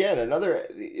 again, another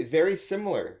very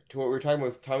similar to what we were talking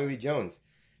about with Tommy Lee Jones.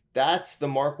 That's the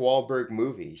Mark Wahlberg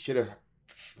movie. He should have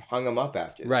hung him up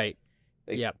after that. Right.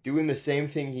 Like, Yep. doing the same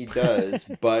thing he does,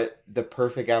 but the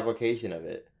perfect application of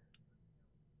it.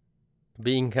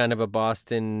 Being kind of a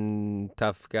Boston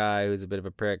tough guy who's a bit of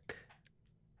a prick.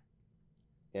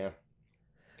 Yeah.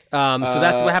 So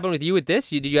that's what happened with you with this?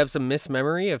 Did you have some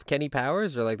mismemory of Kenny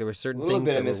Powers, or like there were certain A little things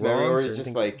bit that of were mismemory, wrong? or certain just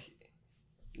things- like,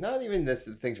 not even this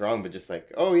thing's wrong, but just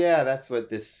like, oh yeah, that's what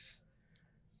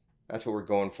we're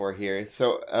going for here.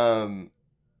 So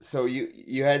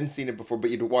you hadn't seen it before,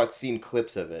 but seen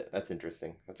clips of it. That's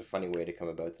interesting. That's a funny way to come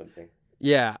about something.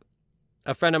 Yeah.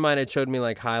 A friend of mine had showed me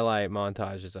like highlight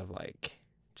montages of like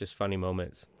just funny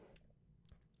moments.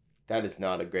 That is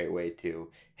not a great way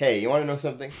to. Hey, you want to know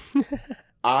something?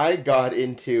 I got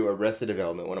into Arrested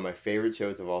Development, one of my favorite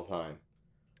shows of all time,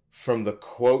 from the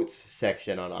quotes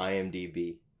section on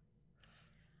IMDb.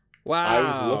 Wow. I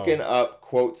was looking up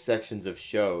quote sections of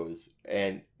shows,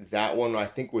 and that one I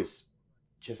think was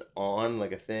just on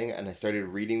like a thing, and I started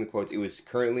reading the quotes. It was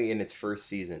currently in its first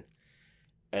season,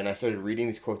 and I started reading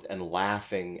these quotes and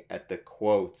laughing at the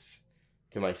quotes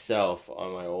to myself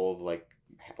on my old like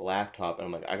laptop, and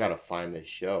I'm like, I gotta find this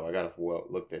show. I gotta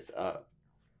look this up.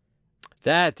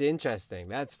 That's interesting.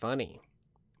 That's funny.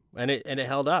 And it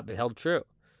held up. It held true.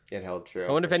 It held true.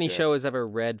 I wonder if for any sure. show has ever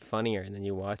read funnier, and then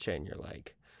you watch it and you're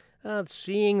like, oh,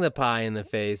 seeing the pie in the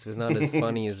face was not as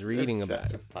funny as reading about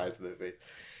Obsessed it. with pies in the face.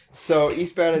 So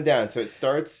Eastbound and Down. So it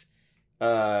starts.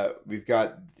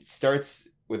 Starts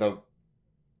with a.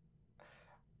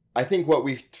 I think what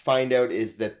we find out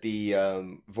is that the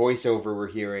voiceover we're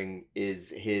hearing is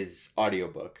his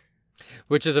audiobook.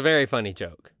 Which is a very funny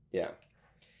joke. Yeah.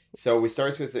 So we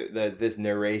starts with this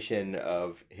narration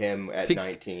of him at Be-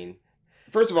 19.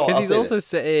 First of all, Because I'll he's say also this.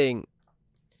 saying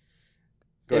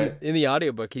Go ahead. in the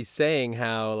audiobook, he's saying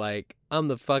how like I'm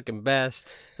the fucking best.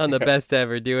 I'm the best to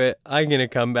ever do it. I'm gonna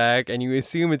come back, and you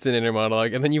assume it's an inner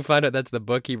monologue, and then you find out that's the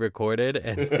book he recorded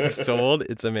and sold.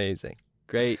 It's amazing.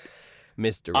 Great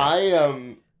mystery.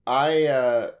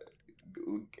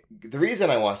 The reason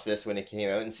I watched this when it came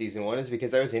out in season 1 is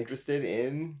because I was interested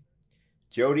in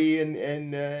Jodie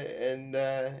and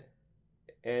I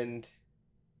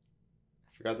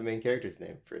forgot the main character's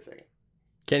name for a second.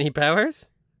 Kenny Powers?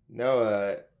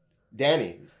 No,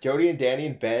 Danny. Jodie and Danny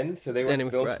and Ben. So they went Danny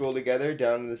to film McBride. school together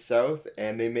down in the South,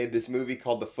 and they made this movie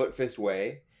called The Foot Fist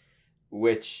Way,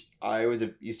 which I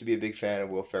used to be a big fan of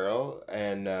Will Ferrell,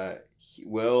 and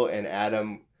Will and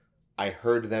Adam. I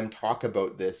heard them talk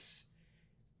about this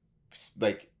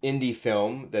like indie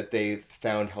film that they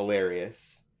found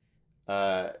hilarious,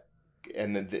 and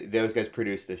those guys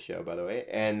produced this show, by the way,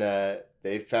 and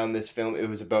they found this film. It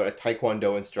was about a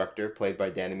Taekwondo instructor played by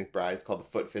Danny McBride. It's called The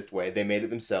Foot Fist Way. They made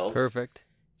it themselves. Perfect.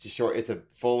 It's a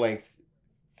full length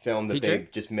film that Feature? they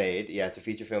just made. Yeah, it's a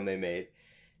feature film they made,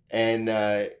 and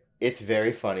it's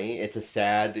very funny. It's a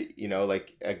sad,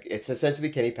 it's essentially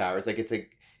Kenny Powers. Like it's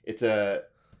a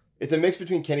mix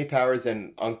between Kenny Powers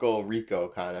and Uncle Rico,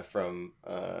 kind of from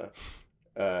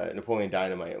Napoleon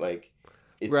Dynamite. Like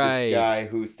it's Right. this guy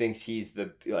who thinks he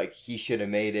should have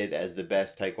made it as the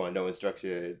best Taekwondo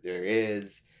instructor there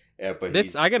is. But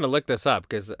I gotta look this up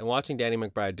because watching Danny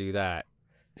McBride do that.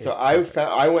 So is I perfect.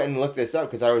 I went and looked this up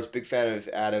because I was a big fan of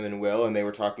Adam and Will, and they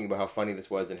were talking about how funny this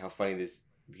was and how funny these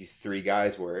three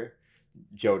guys were,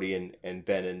 Jodie and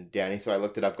Ben and Danny. So I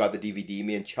looked it up, got the DVD.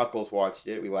 Me and Chuckles watched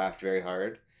it. We laughed very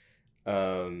hard.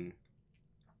 And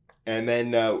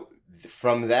then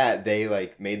from that they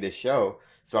like made this show.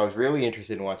 So I was really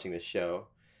interested in watching this show.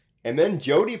 And then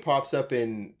Jody pops up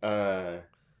in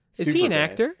Is he an Superbad.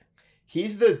 actor?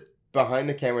 He's the behind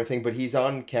the camera thing, but he's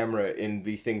on camera in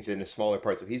these things in a smaller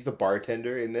part. So he's the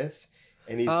bartender in this,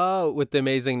 and he's with the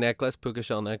amazing necklace, puka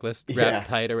shell necklace, wrapped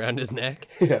tight around his neck.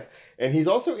 yeah, and he's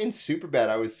also in Superbad.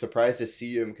 I was surprised to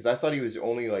see him because I thought he was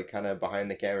only like kind of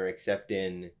behind the camera, except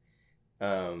in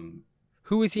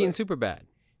Who is he in Superbad?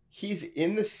 he's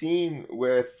in the scene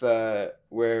with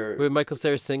where With Michael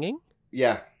Cera singing?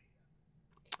 yeah.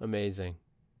 Amazing.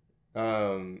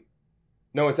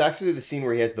 No, it's actually the scene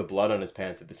where he has the blood on his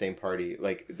pants at the same party.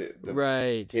 Like the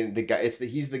Right. and the guy,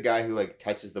 he's the guy who like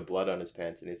touches the blood on his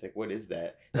pants, and he's like, "What is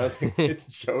that?" And I was like, "It's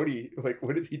Jody. Like,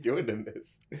 what is he doing in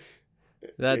this?"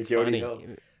 That's Jody funny.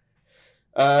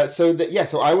 Hill.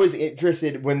 So I was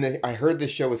interested when I heard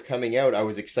this show was coming out. I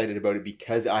was excited about it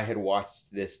because I had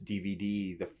watched this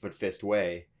DVD, The Foot Fist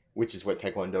Way, which is what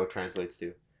Taekwondo translates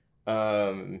to.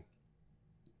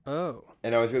 Oh.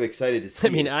 And I was really excited to see.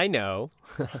 I mean, it. I know.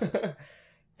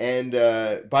 And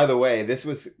by the way, this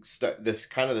was this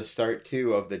kind of the start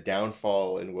too of the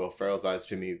downfall in Will Ferrell's eyes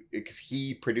to me, because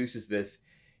he produces this,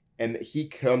 and he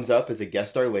comes up as a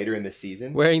guest star later in the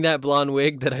season. Wearing that blonde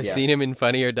wig that I've Yeah. seen him in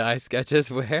Funny or Die sketches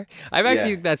wear. I've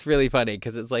actually, that's really funny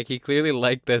because it's like he clearly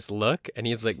liked this look and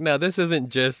he's like, no, this isn't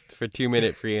just for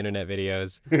 2-minute free internet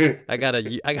videos. I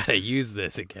gotta use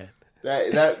this again.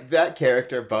 That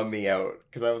character bummed me out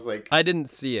because I was like, I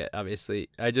didn't see it, obviously.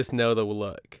 I just know the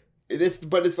look.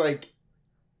 but it's like,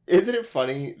 isn't it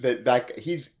funny that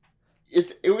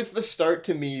it was the start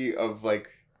to me of like,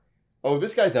 oh,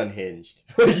 this guy's unhinged.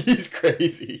 Like, he's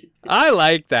crazy. I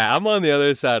like that. I'm on the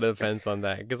other side of the fence on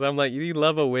that because I'm like, you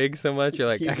love a wig so much. You're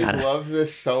like, He I just gotta. loves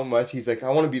this so much. He's like, I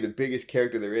want to be the biggest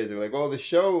character there is. They're like, oh, the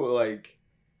show, like,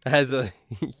 Has a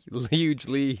huge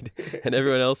lead, and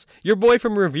everyone else. Your boy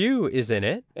from Review is in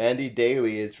it, Andy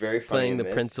Daly is very funny playing in the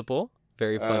this. principal.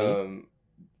 Very funny.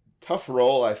 Tough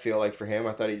role, I feel like, for him.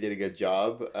 I thought he did a good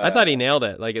job. I thought he nailed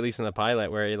it, like at least in the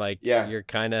pilot, where Yeah. you're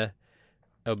kind of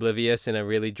oblivious in a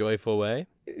really joyful way.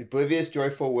 Oblivious,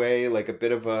 joyful way, like a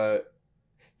bit of a.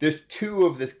 There's two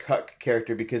of this Cuck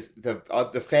character because the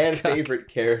fan Cuck. favorite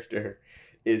character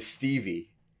is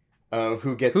Stevie,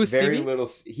 who gets Who's very Stevie? little.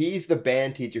 He's the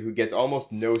band teacher who gets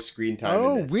almost no screen time.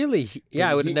 Oh, in this. really?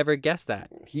 Yeah, I would have He- never guessed that.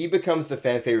 He becomes the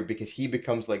fan favorite because he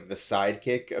becomes like the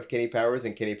sidekick of Kenny Powers,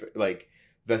 and Kenny like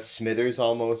the Smithers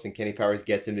almost, and Kenny Powers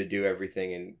gets him to do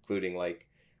everything, including like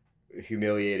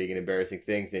humiliating and embarrassing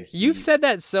things. And You've said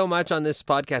that so much on this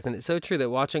podcast, and it's so true that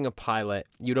watching a pilot,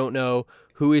 you don't know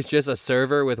who is just a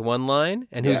server with one line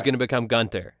and who's Yeah. going to become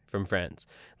Gunter from Friends.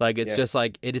 Like, it's Yeah. just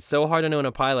like, it is so hard to know in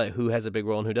a pilot who has a big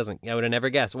role and who doesn't. I would have never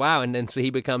guessed. Wow. And then so he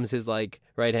becomes his, like,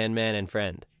 right-hand man and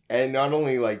friend. And not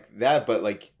only like that, but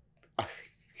like a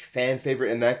fan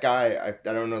favorite. And that guy,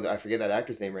 I don't know, I forget that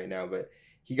actor's name right now, but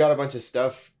he got a bunch of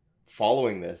stuff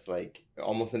following this, like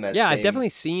almost in that. Yeah, I've same- definitely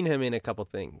seen him in a couple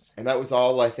things. And that was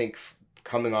all, I think,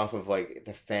 coming off of like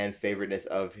the fan favoriteness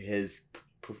of his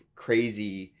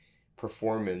crazy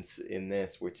performance in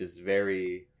this, which is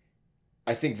very,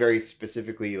 I think, very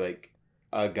specifically like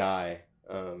a guy.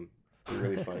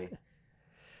 Really funny.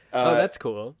 Oh, that's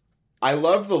cool. I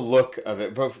love the look of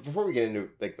it, but before we get into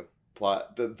like the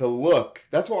plot, the look.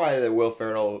 That's why the Will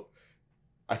Ferrell.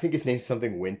 I think his name's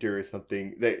something Winter or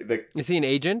something. Is he an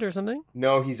agent or something?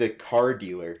 No, he's a car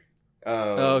dealer.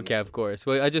 Oh, okay, of course.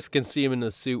 Well, I just can see him in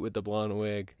the suit with the blonde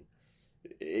wig.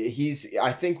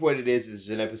 I think what it is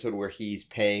an episode where he's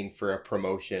paying for a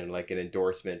promotion, like an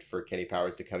endorsement for Kenny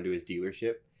Powers to come to his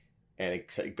dealership, and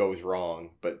it goes wrong.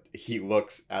 But he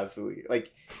looks absolutely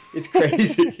like it's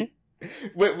crazy.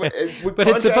 But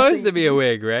it's supposed to be a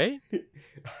wig, right?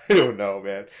 I don't know,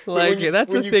 man. But Like,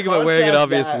 that's the thing about wearing an contrast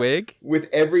obvious that wig. with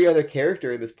every other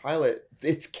character in this pilot,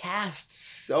 it's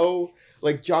cast so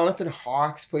like Jonathan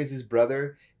Hawkes plays his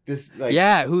brother. This like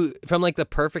Yeah, who from like The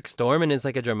Perfect Storm and is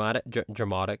like a dramatic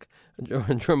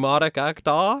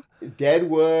actor.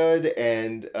 Deadwood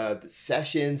and the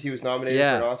Sessions. He was nominated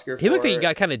for an Oscar. He looked like he for.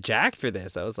 got kind of jacked for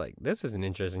this. I was like, this is an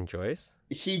interesting choice.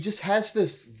 He just has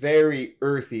this very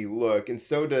earthy look, and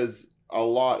so does a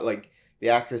lot like the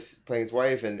actress playing his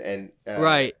wife and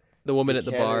Right, the woman at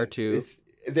the Buchanan. bar too.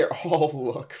 They all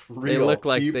look real. They look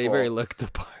like people. they very look the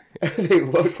part They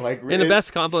look like in the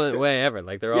best compliment way ever.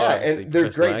 Like they're all obviously and they're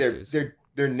great. professional actors.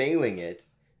 They're nailing it.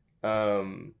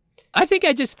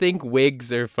 I just think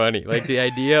wigs are funny. Like the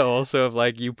idea also of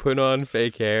like you put on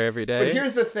fake hair every day. But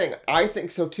here's the thing. I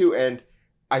think so too, and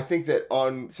I think that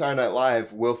on Saturday Night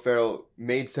Live, Will Ferrell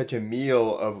made such a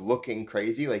meal of looking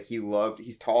crazy. Like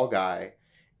he's tall guy,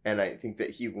 and I think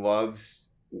that he loves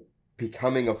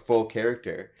becoming a full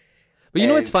character. But you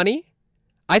know what's And- funny?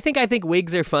 I think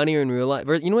wigs are funnier in real life.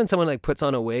 You know when someone like puts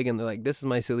on a wig and they're like, "This is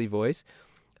my silly voice."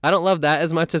 I don't love that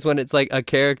as much as when it's like a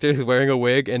character who's wearing a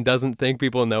wig and doesn't think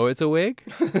people know it's a wig.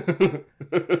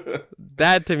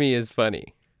 That to me is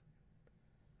funny.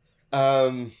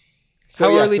 So, How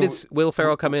yeah, early so, does Will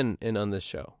Ferrell come in on this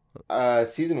show?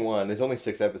 season 1? There's only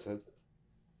 6 episodes.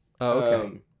 Oh,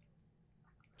 okay.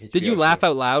 Did you HBO laugh show.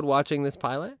 out loud watching this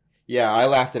pilot? Yeah, I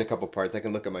laughed at a couple parts. I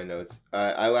can look at my notes.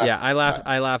 I laughed. Yeah,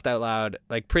 I laughed out loud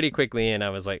like pretty quickly, and I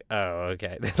was like, "Oh,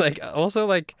 okay." Like also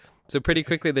like so pretty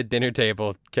quickly, the dinner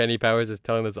table, Kenny Powers is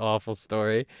telling this awful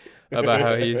story about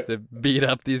how he used to beat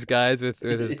up these guys with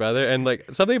his brother, and like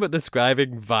something about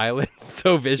describing violence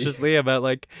so viciously about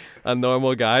like a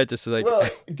normal guy, just like Well,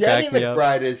 Danny cracked me up.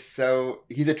 McBride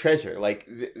he's a treasure. Like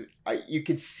you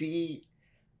could see.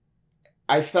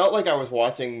 I felt like I was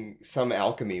watching some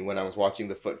alchemy when I was watching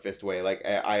The Foot Fist Way. Like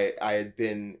I had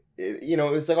been, it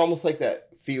was like almost like that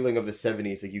feeling of the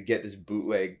 70s. Like you get this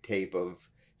bootleg tape of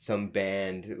some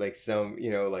band, like some,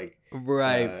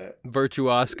 Right,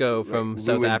 Virtuosco from like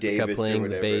South Llewyn Africa Davis or playing the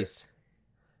whatever. bass.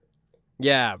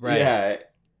 Yeah, right. Yeah.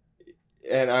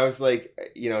 And I was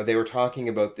like, they were talking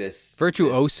about this.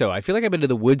 Virtuoso. I feel like I've been to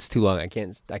the woods too long. I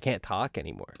can't talk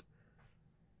anymore.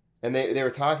 And they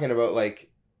were talking about like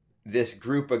this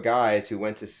group of guys who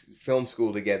went to film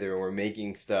school together and were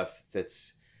making stuff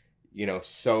that's,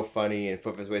 so funny, and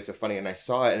Foot Fist Way is so funny. And I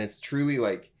saw it, and it's truly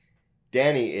like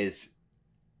Danny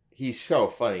he's so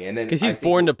funny. And then Because he's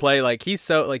born to play, like, he's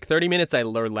so, like, 30 Minutes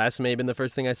or less, maybe, the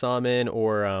first thing I saw him in,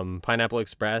 or Pineapple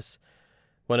Express,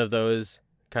 one of those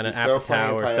kind of he's so funny Apatow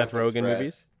in or Seth Pineapple Rogen Express.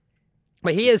 movies.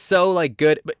 But he is so, like,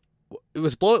 good. But it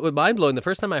was mind-blowing. The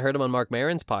first time I heard him on Mark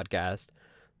Maron's podcast,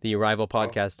 the rival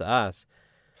podcast to us,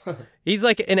 he's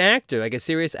like an actor, like a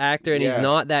serious actor, and he's Yeah.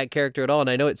 not that character at all. And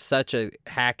I know it's such a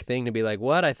hack thing to be like,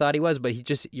 what? I thought he was. But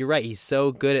you're right. He's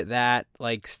so good at that,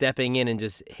 like stepping in and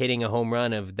just hitting a home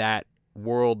run of that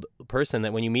world person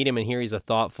that when you meet him and hear he's a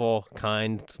thoughtful,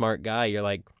 kind, smart guy, you're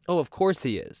like, oh, of course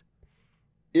he is.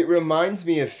 It reminds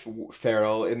me of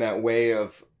Farrell in that way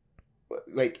of,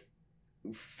 like,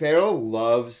 Farrell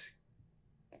loves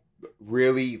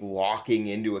really locking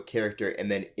into a character and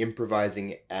then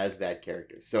improvising as that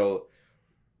character. So,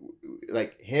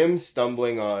 like, him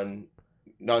crafting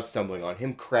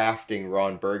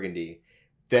Ron Burgundy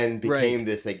then became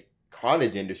this, like,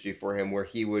 cottage industry for him where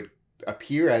he would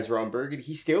appear as Ron Burgundy.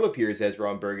 He still appears as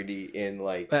Ron Burgundy in,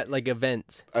 like, At like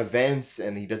events,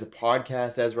 and he does a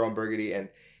podcast as Ron Burgundy, and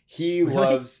he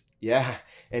Really?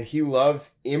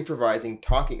 loves improvising,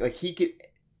 talking. Like,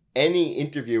 any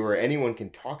interviewer, anyone can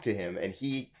talk to him, and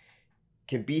he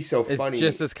can be so it's funny.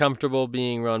 just as comfortable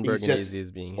being Ron He's Burgundy just- as he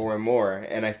is being. or more.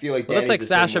 And I feel like Well, that's Danny's like the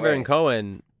same Sacha way. Baron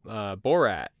Cohen,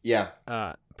 Borat. Yeah,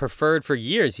 Preferred for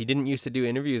years. He didn't used to do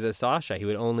interviews as Sasha. He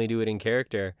would only do it in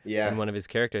character. yeah. In one of his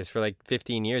characters for like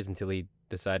 15 years until he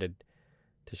decided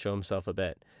to show himself a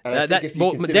bit. And I think if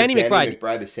you consider Danny Danny McBride-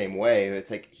 McBride the same way, it's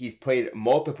like he's played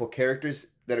multiple characters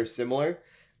that are similar.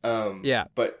 Yeah.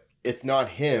 But it's not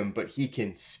him, but he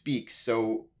can speak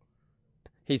so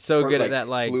He's so good at that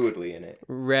like fluidly in it.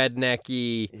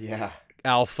 rednecky Yeah.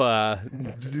 alpha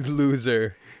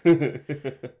loser.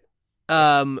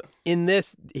 In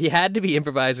this, he had to be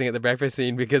improvising at the breakfast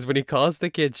scene because when he calls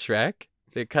the kid Shrek,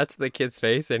 it cuts the kid's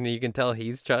face and you can tell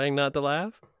he's trying not to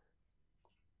laugh.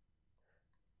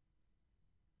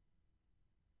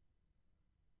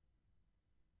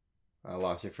 I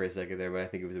lost you for a second there, but I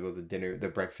think it was about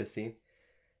the breakfast scene.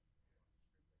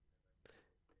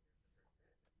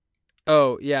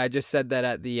 Oh, yeah, I just said that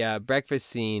at the breakfast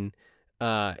scene,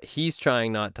 he's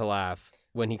trying not to laugh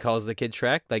when he calls the kid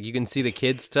Shrek. Like, you can see the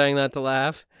kids trying not to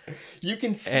laugh. You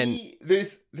can see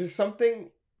there's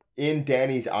something in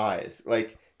Danny's eyes.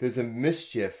 Like, there's a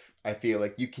mischief, I feel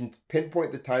like. You can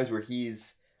pinpoint the times where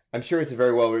I'm sure it's a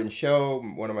very well-written show.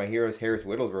 One of my heroes, Harris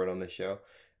Whittles, wrote on this show.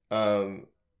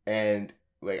 And,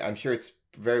 like, I'm sure it's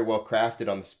very well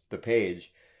crafted on the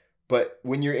page. But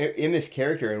when you're in this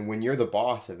character and when you're the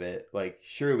boss of it, like,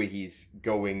 surely he's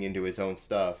going into his own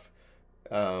stuff.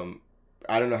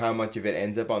 I don't know how much of it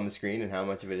ends up on the screen and how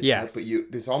much of it is Yes. not,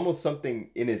 but there's almost something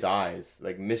in his eyes,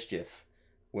 like mischief,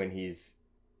 when he's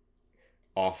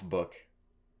off book.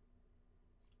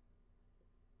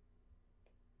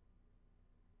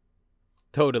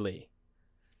 Totally.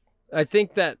 I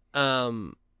think that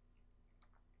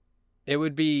it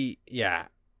would be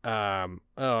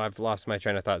I've lost my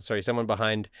train of thought. Sorry, someone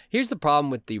behind. Here's the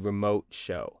problem with the remote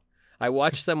show. I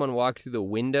watched someone walk through the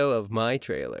window of my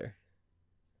trailer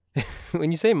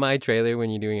When you say my trailer when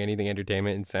you're doing anything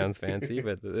entertainment, it sounds fancy,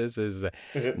 but this is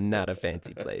not a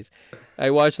fancy place. I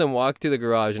watched them walk to the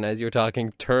garage, and as you were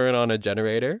talking, turn on a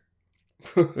generator,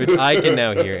 which I can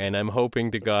now hear, and I'm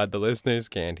hoping to God the listeners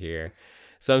can't hear.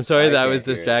 So I'm sorry that I was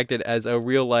distracted, as a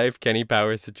real-life Kenny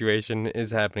Powers situation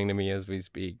is happening to me as we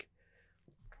speak.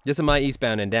 This is my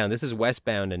eastbound and down. This is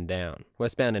westbound and down.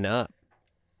 Westbound and up.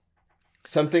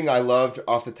 Something I loved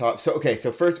off the top. So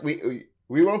first we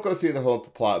won't go through the whole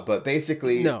plot, but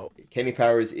basically, No. Kenny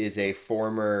Powers is a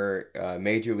former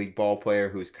major league ball player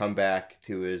who's come back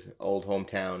to his old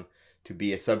hometown to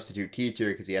be a substitute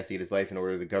teacher because he has to get his life in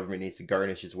order. The government needs to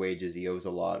garnish his wages. He owes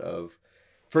a lot of...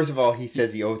 First of all, he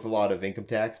says he owes a lot of income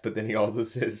tax, but then he also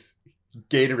says,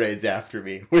 Gatorade's after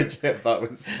me, which I thought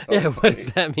was so Yeah, funny. what does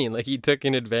that mean? Like he took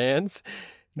in advance?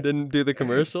 Didn't do the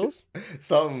commercials?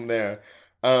 Something there.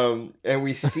 And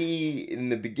we see in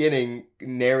the beginning,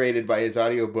 narrated by his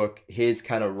audiobook, his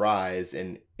kind of rise.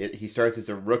 And he starts as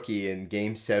a rookie in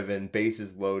Game 7,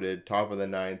 bases loaded, top of the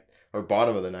ninth, or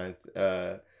bottom of the ninth.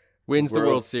 Wins the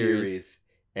World Series.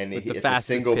 And with the it's a fastest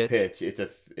single pitch.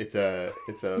 It's a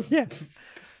Yeah.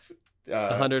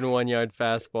 101-yard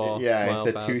fastball. Yeah, it's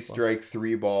a mile 2-strike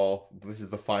 3-ball. This is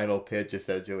the final pitch,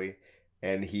 essentially.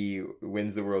 And he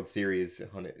wins the World Series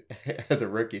on it as a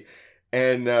rookie.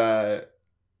 And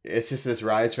it's just this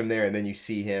rise from there. And then you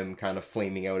see him kind of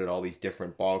flaming out at all these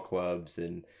different ball clubs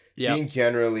and being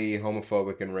generally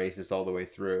homophobic and racist all the way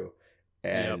through.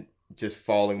 And just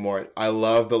falling more. I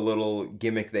love the little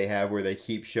gimmick they have where they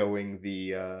keep showing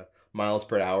the miles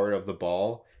per hour of the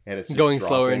ball. And it's just going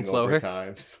slower and dropping slower. over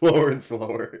time. Slower and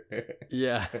slower.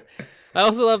 Yeah. I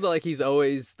also love that like he's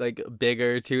always like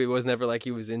bigger too. It was never like he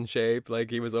was in shape.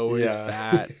 Like he was always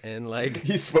fat and like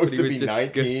he's supposed to was be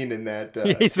just 19 in that.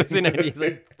 Yeah, he's supposed to be 19. He's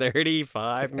like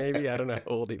 35 maybe. I don't know how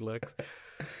old he looks.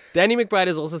 Danny McBride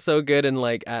is also so good and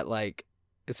like at like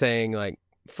saying like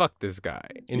fuck this guy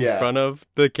in front of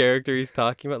the character he's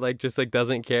talking about. Like just like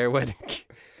doesn't care what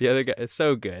the other guy. It's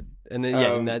so good. And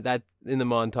then that in the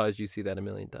montage you see that a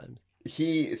million times.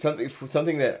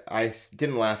 Something that I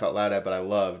didn't laugh out loud at, but I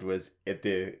loved was at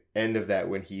the end of that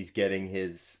when he's getting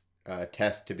his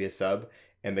test to be a sub,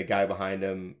 and the guy behind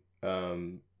him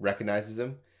recognizes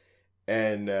him,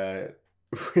 and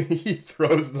when he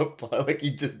throws the ball, like he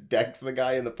just decks the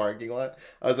guy in the parking lot.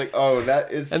 I was like, oh,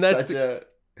 that is such a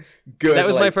good. That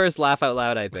was my first laugh out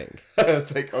loud, I think. I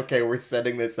was like, okay, we're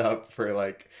setting this up for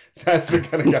like that's the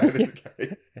kind of guy this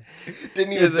guy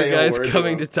didn't even say a word. The guy's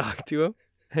coming to talk to him.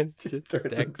 And just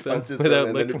decks him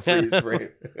without looking at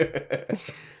him.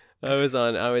 I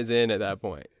was in at that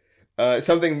point.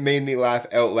 Something made me laugh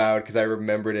out loud because I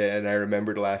remembered it, and I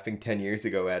remembered laughing 10 years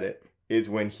ago at it, is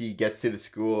when he gets to the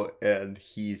school and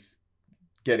he's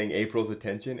getting April's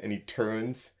attention and he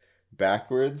turns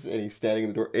backwards and he's standing in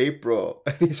the door, April,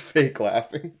 and he's fake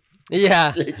laughing.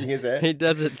 Yeah. Shaking his head. He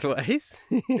does it twice.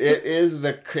 It is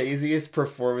the craziest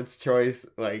performance choice,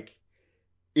 like...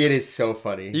 It is so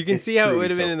funny. You can see how it would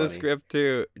have been in the script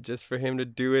too, just for him to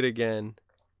do it again.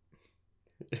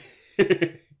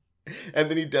 And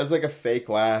then he does like a fake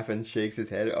laugh and shakes his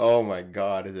head. Oh my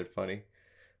god, is it funny?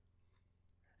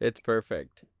 It's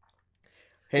perfect.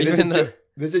 Hey,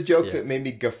 there's a joke that made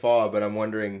me guffaw, but I'm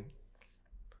wondering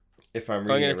if I'm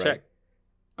reading it right. Check.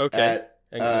 Okay.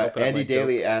 Andy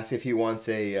Daly asks if he wants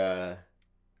a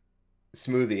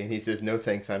smoothie, and he says, "No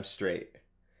thanks, I'm straight."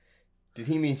 Did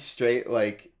he mean straight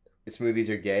like smoothies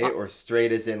are gay, or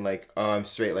straight as in like, oh, I'm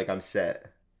straight, like I'm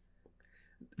set?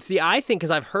 See, I think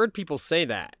because I've heard people say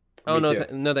that. Oh, Me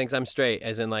no thanks, I'm straight,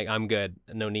 as in like I'm good,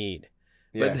 no need.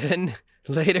 Yeah. But then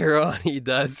later on, he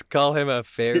does call him a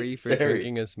fairy for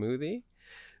drinking a smoothie.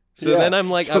 So then I'm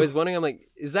like, I was wondering, I'm like,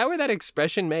 is that where that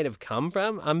expression may have come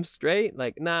from? I'm straight?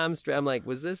 Like, nah, I'm straight. I'm like,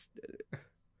 was this...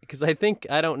 Because I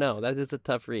don't know. That is a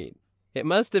tough read. It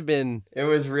must have been... It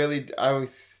was really...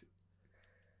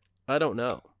 I don't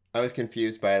know. I was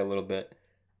confused by it a little bit.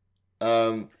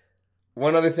 One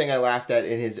other thing I laughed at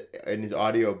in his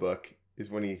audiobook is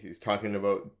when he's talking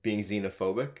about being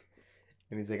xenophobic.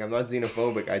 And he's like, I'm not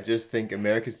xenophobic. I just think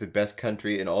America's the best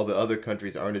country and all the other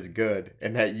countries aren't as good.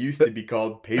 And that used to be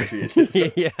called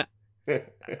patriotism. Yeah.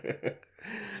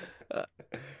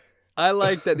 I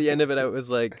liked at the end of it, I was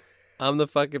like, I'm the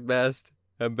fucking best.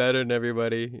 I'm better than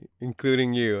everybody,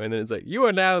 including you. And then it's like, you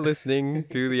are now listening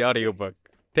to the audiobook.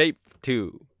 Tape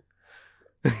 2.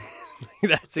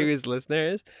 That's who his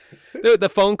listener is. The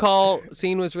phone call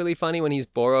scene was really funny when he's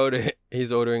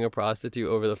ordering a prostitute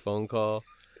over the phone call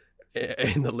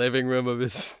in the living room of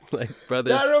his like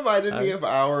brother's. That reminded me of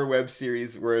our web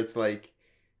series where it's like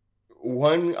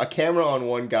a camera on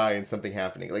one guy and something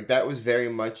happening. Like that was very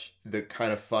much the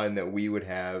kind of fun that we would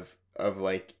have of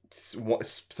like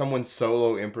someone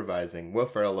solo improvising. Will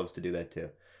Ferrell loves to do that too.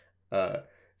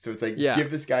 So it's like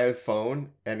give this guy a phone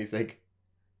and he's like,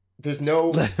 there's no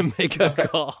let him make a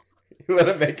call. Let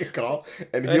him make a call,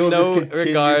 and he'll no just continue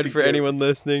regard for anyone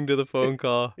listening to the phone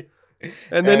call.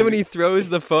 And then when he throws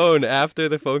the phone after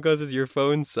the phone call, says your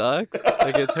phone sucks.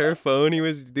 Like it's her phone he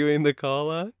was doing the call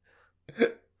on.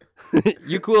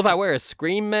 You cool if I wear a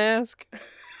scream mask?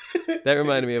 That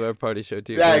reminded me of our party show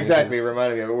too. Yeah, exactly. It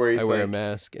reminded me of it where he's I wear like, a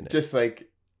mask in it. Just like,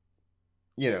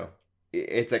 you know,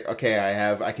 it's like,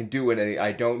 okay, I can do it.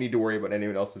 I don't need to worry about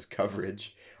anyone else's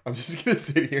coverage. I'm just gonna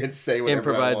sit here and say whatever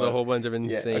improvise I want. A whole bunch of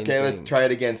insane. Okay, things. let's try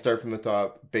it again. Start from the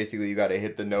top. Basically, you got to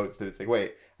hit the notes that it's like,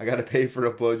 wait, I got to pay for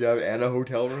a blowjob and a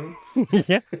hotel room.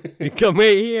 Yeah, you come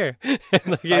right here.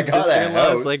 Like his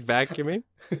sister-in-law's like vacuuming.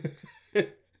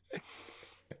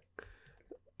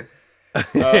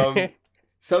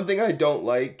 Something I don't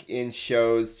like in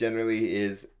shows generally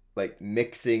is like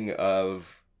mixing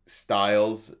of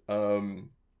styles,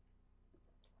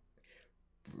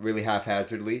 really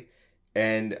haphazardly.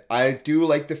 And I do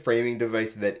like the framing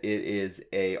device that it is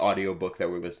a audiobook that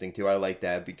we're listening to. I like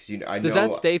that because I know. Does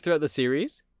that stay throughout the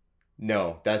series?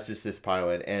 No, that's just this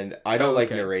pilot, and I don't like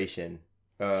narration.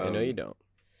 I know you don't.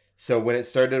 So when it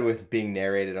started with being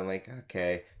narrated, I'm like,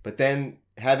 okay. But then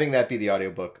having that be the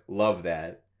audiobook, love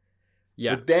that.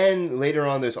 Yeah. But then later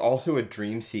on, there's also a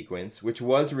dream sequence, which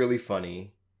was really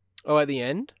funny. Oh, at the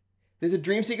end? There's a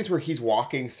dream sequence where he's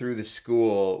walking through the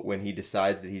school when he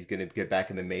decides that he's going to get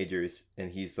back in the majors, and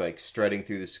he's like strutting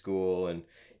through the school, and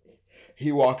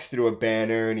he walks through a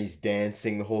banner and he's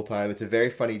dancing the whole time. It's a very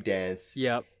funny dance.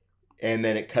 Yep. And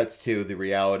then it cuts to the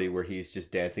reality where he's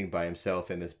just dancing by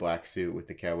himself in this black suit with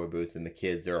the cowboy boots, and the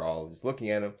kids are all just looking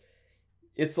at him.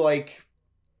 It's like,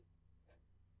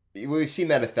 we've seen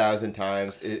that 1,000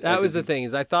 times. That was the thing,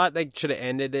 is I thought they should have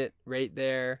ended it right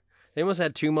there. They almost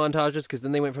had 2 montages because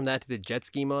then they went from that to the jet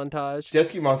ski montage. Jet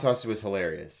ski montage was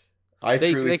hilarious.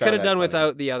 They could have done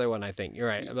without the other one, I think. You're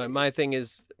right. But my thing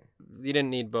is, you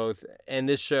didn't need both. And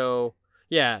this show,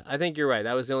 yeah, I think you're right.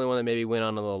 That was the only one that maybe went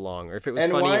on a little longer. If it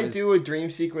was funny, why do a dream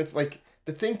sequence? Like,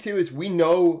 the thing too is we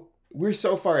know we're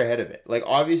so far ahead of it. Like,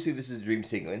 obviously this is a dream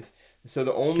sequence. So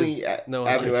the only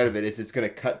avenue out of it is it's going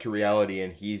to cut to reality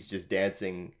and he's just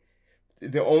dancing.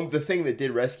 The thing that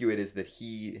did rescue it is that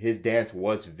his dance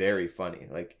was very funny.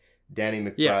 Like Danny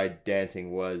McBride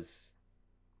dancing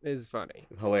is funny,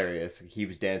 hilarious. He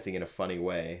was dancing in a funny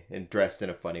way and dressed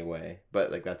in a funny way.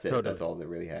 But like that's it. Totally. That's all they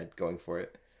really had going for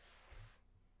it.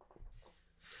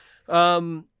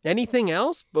 Anything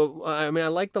else? But I mean, I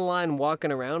like the line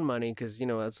 "walking around money" because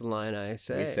that's the line I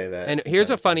say. We say that. And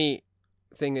here's a funny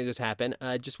thing that just happened.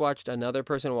 I just watched another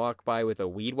person walk by with a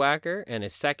weed whacker and a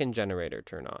second generator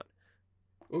turn on.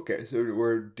 Okay, so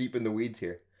we're deep in the weeds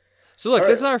here. So look,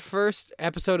 this is our first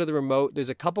episode of the remote. There's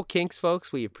a couple kinks,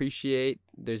 folks. We appreciate.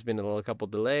 There's been a couple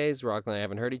delays. Rock and I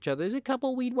haven't heard each other. There's a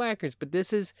couple weed whackers, but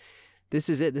this is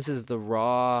it. This is the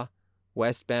raw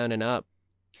Westbound and Up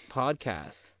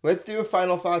podcast. Let's do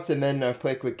final thoughts and then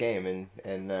play a quick game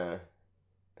and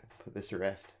put this to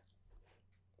rest.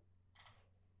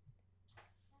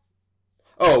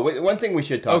 Oh, wait, one thing we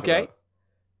should talk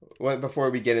about before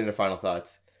we get into final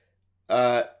thoughts.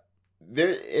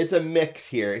 It's a mix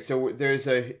here. So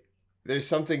there's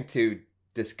something to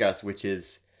discuss, which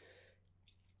is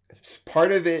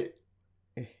part of it.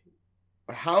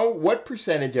 What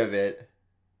percentage of it,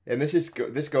 and this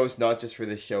goes not just for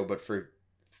this show, but for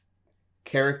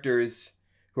characters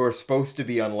who are supposed to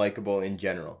be unlikable in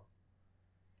general.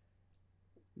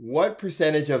 What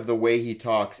percentage of the way he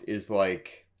talks is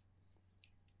like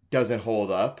doesn't hold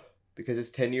up because it's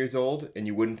 10 years old and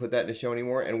you wouldn't put that in a show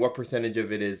anymore? And what percentage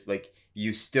of it is like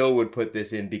you still would put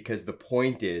this in because the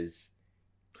point is...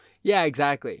 Yeah,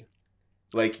 exactly.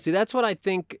 Like, see, that's what I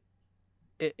think.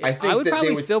 I would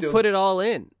probably still put it all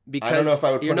in because I don't know if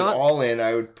I would put it all in.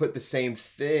 I would put the same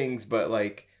things, but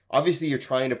like obviously you're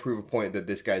trying to prove a point that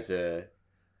this guy's a...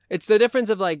 It's the difference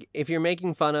of like if you're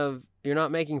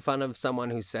not making fun of someone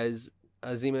who says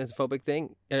a xenophobic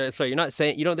thing. Sorry, you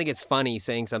don't think it's funny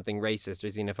saying something racist or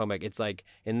xenophobic. It's like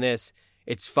in this,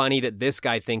 it's funny that this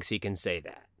guy thinks he can say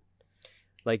that.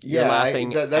 Like you're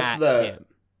laughing at him.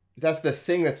 That's the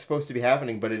thing that's supposed to be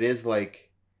happening, but it is like,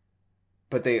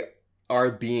 but they are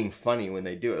being funny when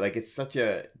they do it. Like it's such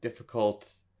a difficult,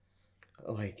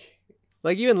 like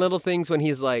even little things when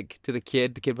he's like to the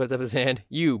kid puts up his hand,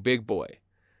 "You big boy,"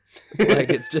 like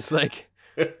it's just like.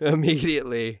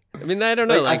 Immediately. I mean, I don't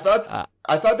know. I thought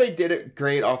I thought they did it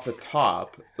great off the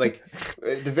top. Like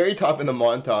at the very top in the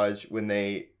montage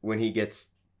when he gets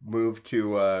moved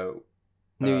to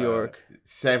New York,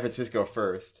 San Francisco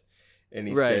first, and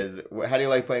he Right. says, "How do you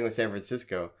like playing with San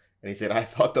Francisco?" And he said, "I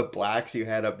thought the blacks you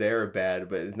had up there are bad,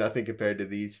 but it's nothing compared to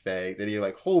these fags." And you're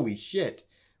like, "Holy shit!"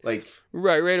 Like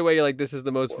right away, you're like, this is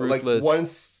the most ruthless.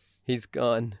 once, He's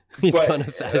gone. He's But- gone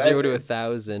 0 to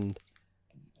 1,000.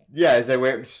 yeah, as I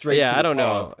went straight. Yeah, to the I don't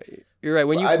top. know. You're right.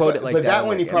 When you But quote it like but that, that I'm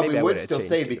one you like, probably maybe I would would've still changed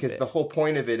say it a because bit. the whole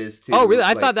point of it is to. Oh, really? I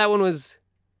like- thought that one was.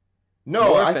 No,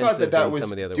 more I thought offensive that than was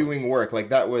some of the other doing ones. work. Like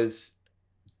that was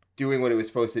doing what it was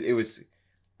supposed to. It was.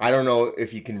 I don't know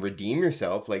if you can redeem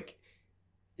yourself. Like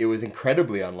it was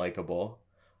incredibly unlikable.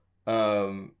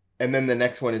 And then the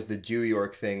next one is the Jew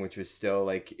York thing, which was still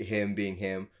like him being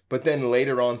him. But then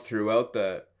later on throughout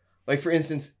the, like for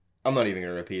instance, I'm not even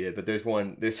gonna repeat it, but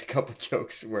there's a couple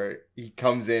jokes where he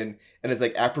comes in and it's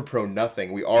like apropos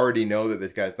nothing. We already know that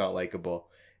this guy's not likable,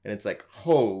 and it's like,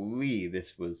 holy,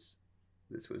 this was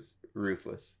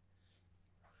ruthless.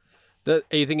 Are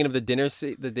you thinking of the dinner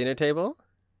table,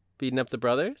 beating up the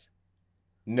brothers?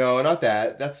 No, not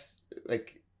that. That's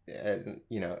like,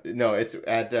 no, it's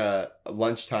at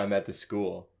lunchtime at the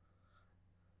school.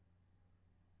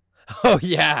 Oh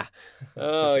yeah,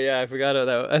 I forgot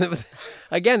about that.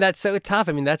 Again, that's so tough.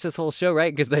 I mean, that's this whole show,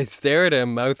 right? Because they stare at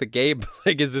him, mouth agape,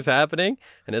 like, "Is this happening?"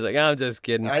 And it's like, "I'm just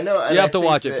kidding." I know. and You I have to think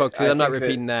watch it, that- folks. 'Cause I I'm not think that-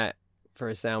 repeating that for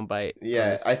a soundbite.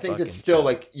 Yeah, I think it's still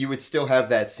like you would still have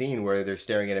that scene where they're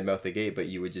staring at him mouth agape, but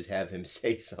you would just have him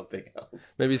say something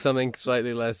else. maybe something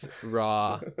slightly less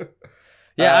raw.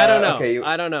 Yeah, I don't know. Okay,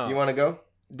 I don't know. You want to go?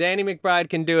 Danny McBride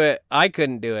can do it. I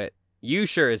couldn't do it. You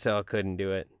sure as hell couldn't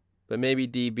do it. But maybe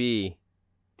DB.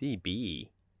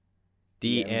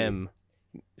 DMCB.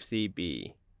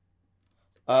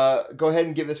 Go ahead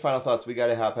and give this final thoughts. We got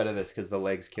to hop out of this because the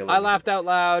legs kill. I laughed out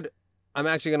loud. I'm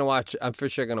actually gonna watch. I'm for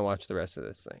sure gonna watch the rest of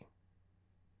this thing.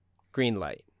 Green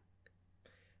light.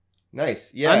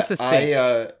 Nice. Yeah. I'm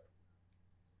succinct.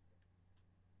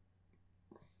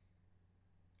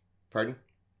 Pardon?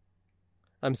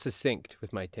 I'm succinct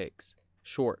with my takes.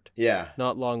 Short, Yeah.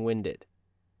 not long-winded.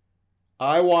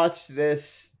 I watched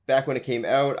this back when it came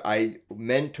out. I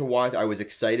meant to watch. I was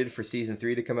excited for season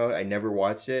 3 to come out. I never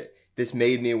watched it. This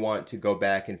made me want to go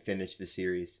back and finish the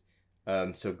series.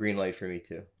 So green light for me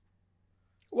too.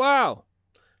 Wow.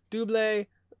 Double.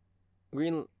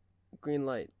 Green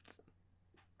light.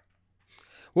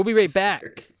 We'll be right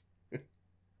back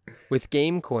with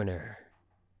Game Corner.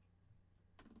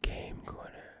 Game Corner.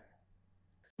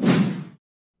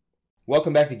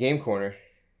 Welcome back to Game Corner.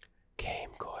 Game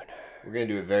Corner. We're gonna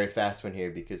do a very fast one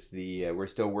here because we're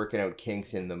still working out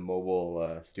kinks in the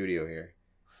mobile studio here.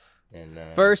 And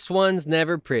First one's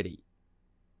never pretty.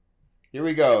 here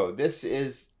we go. This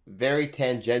is very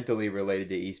tangentially related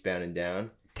to Eastbound and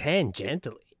Down.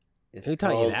 Tangentially. It's Who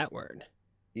taught you called that word?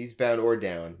 Eastbound or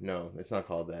Down. No, it's not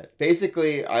called that.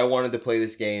 Basically, I wanted to play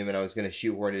this game and I was gonna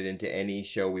shoehorn it into any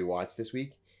show we watched this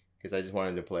week because I just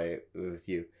wanted to play it with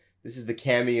you. This is the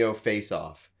Cameo Face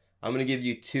Off. I'm gonna give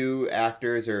you 2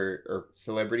 actors or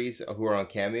celebrities who are on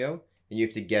Cameo, and you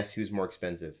have to guess who's more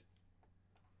expensive.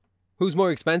 Who's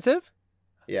more expensive?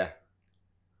 Yeah,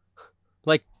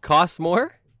 Like, costs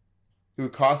more? who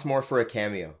costs more for a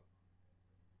cameo?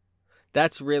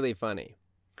 That's really funny.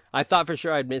 I thought for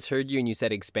sure I'd misheard you and you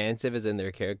said expansive as in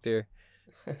their character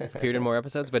appeared in more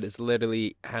episodes, but it's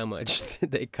literally how much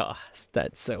they cost.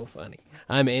 That's so funny.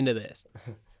 I'm into this.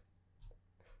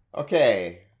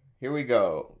 Okay, here we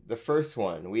go. The first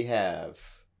one we have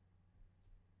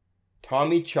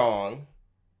Tommy Chong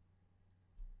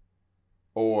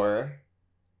or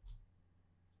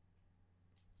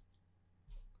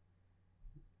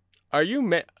Are you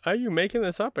making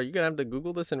this up? Are you gonna have to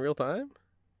Google this in real time?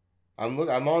 I'm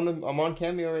on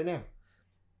Cameo right now.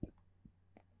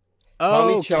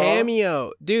 Oh, Tommy Chong?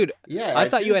 Cameo, dude. Yeah, I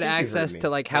thought do you had think heard access me. to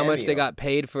like how much they Cameo. got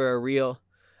paid for a real.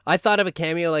 I thought of a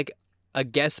cameo like a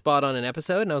guest spot on an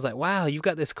episode, and I was like, wow, you've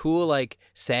got this cool like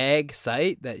SAG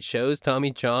site that shows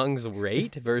Tommy Chong's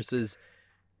rate versus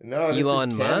No, this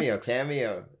Elon is Cameo. Musk's?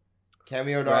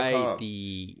 Cameo.com. right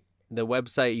the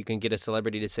website. You can get a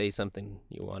celebrity to say something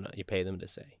you pay them to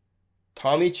say.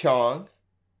 Tommy Chong.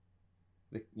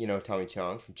 You know Tommy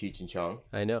Chong from Cheech and Chong.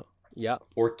 I know. Yeah.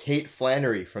 Or Kate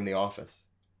Flannery from The Office.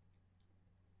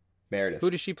 Meredith. Who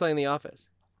does she play in The Office?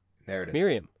 Meredith.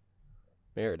 Miriam.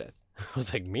 Meredith. I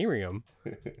was like, Miriam?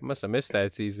 Must have missed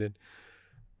that season.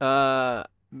 I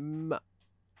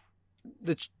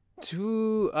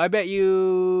bet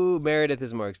you Meredith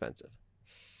is more expensive.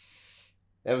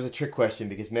 That was a trick question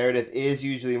because Meredith is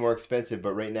usually more expensive,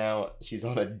 but right now she's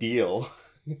on a deal.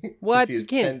 What? She has You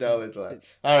can't- $10 left.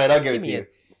 All right, I'll give it Give to me you.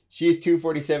 She's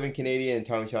 $247 Canadian, and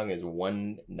Tom Chung is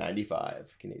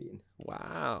 $195 Canadian.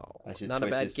 Wow. I should Not a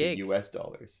switch bad this gig. to US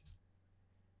dollars.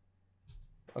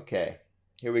 Okay,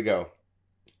 here we go.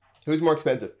 Who's more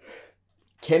expensive?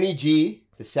 Kenny G,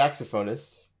 the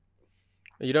saxophonist.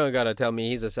 You don't gotta tell me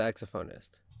he's a saxophonist.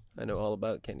 I know all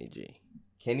about Kenny G.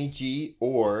 Kenny G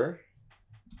or...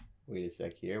 Wait a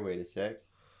sec here, wait a sec.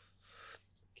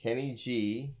 Kenny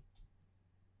G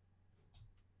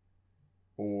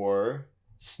or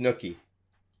Snooki.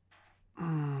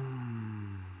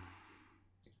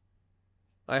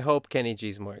 I hope Kenny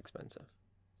G's more expensive.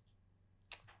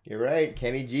 You're right,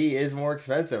 Kenny G is more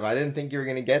expensive. I didn't think you were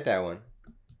going to get that one.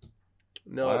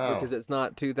 No, Wow. because it's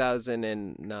not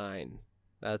 2009.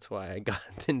 That's why I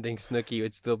didn't think Snooki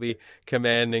would still be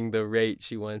commanding the rate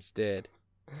she once did.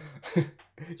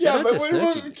 Yeah, out but to what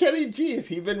about Snooki. Kenny G? Has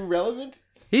he been relevant?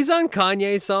 He's on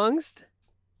Kanye songs.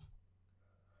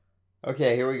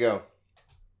 Okay, here we go.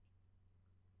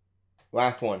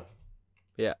 Last one.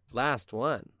 Yeah, last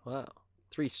one. Wow.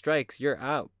 3 strikes, you're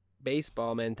out.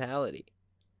 Baseball mentality.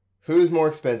 Who's more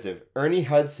expensive? Ernie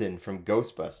Hudson from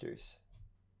Ghostbusters.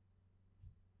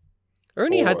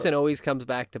 Ernie Or- Hudson always comes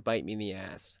back to bite me in the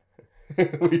ass.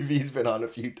 He's been on a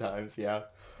few times, yeah.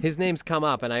 His name's come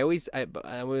up, and I always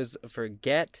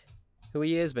forget who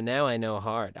he is, but now I know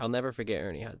hard. I'll never forget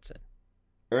Ernie Hudson.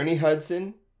 Ernie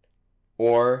Hudson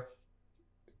or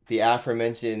the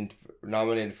aforementioned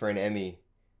nominated for an Emmy,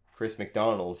 Chris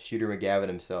McDonald, Shooter McGavin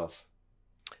himself.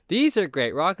 These are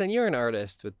great. Rockland, you're an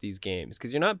artist with these games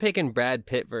because you're not picking Brad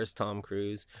Pitt versus Tom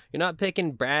Cruise. You're not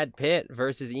picking Brad Pitt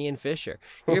versus Ian Fisher.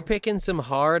 You're picking some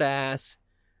hard-ass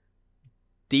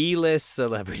D-list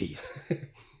celebrities.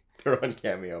 They're on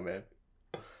Cameo, man.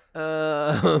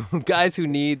 Guys who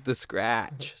need the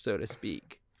scratch, so to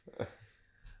speak.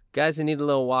 Guys who need a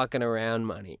little walking around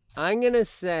money. I'm going to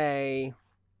say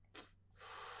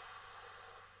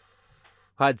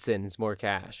Hudson is more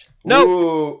cash. No!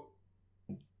 Ooh.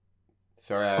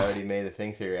 Sorry, I already made the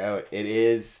thing so you're out. It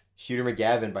is Shooter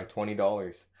McGavin by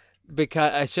 $20.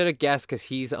 Because I should have guessed because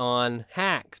he's on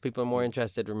Hacks. People are more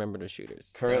interested, remember, the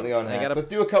shooters. Currently on I Hacks. gotta- Let's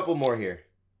do a couple more here.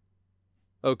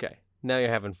 Okay, now you're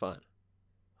having fun.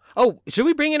 Oh, should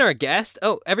we bring in our guest?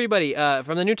 Oh, everybody,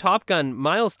 from the new Top Gun,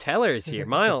 Miles Teller is here.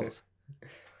 Miles.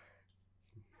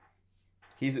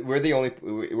 We're the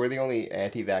only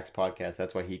anti-vax podcast.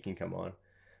 That's why he can come on.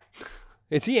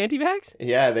 Is he anti-vax?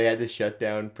 Yeah, they had to shut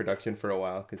down production for a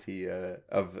while because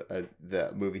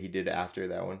the movie he did after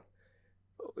that one.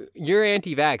 You're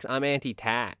anti-vax. I'm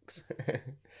anti-tax.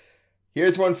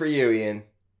 Here's one for you, Ian.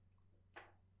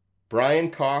 Brian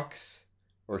Cox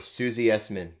or Susie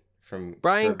Essman from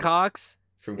Brian Curb- Cox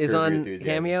from is Curb Your on Enthusiasm.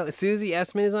 Cameo. Susie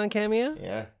Essman is on Cameo?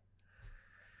 Yeah.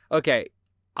 Okay.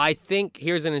 I think,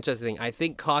 here's an interesting thing. I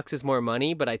think Cox is more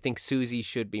money, but I think Susie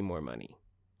should be more money.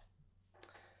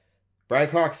 Brian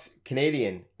Cox,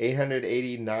 Canadian,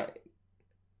 889.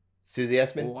 Susie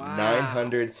Essman, Wow.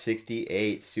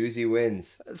 968. Susie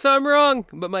wins. So I'm wrong,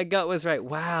 but my gut was right.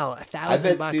 Wow, I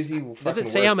 $1,000 bet Susie Does fucking it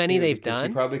say how works, many too, they've because She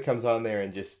done? probably comes on there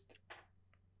and just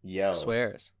yells.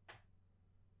 Swears.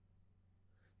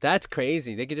 That's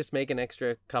crazy. They could just make an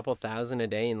extra couple thousand a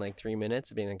day in like 3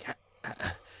 minutes, being like,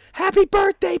 "Happy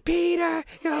birthday, Peter!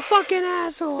 You're a fucking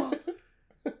asshole."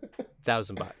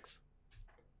 $1,000.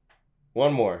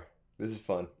 One more. This is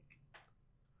fun.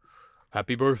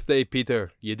 Happy birthday, Peter!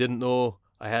 You didn't know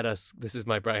I had this is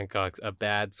my Brian Cox, a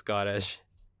bad Scottish.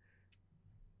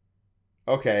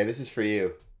 Okay, this is for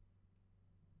you.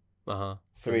 Some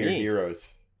Some of your heroes.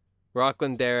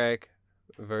 Rockland Derrick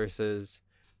versus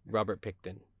Robert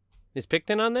Picton. Is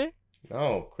Picton on there?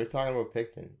 No, quit talking about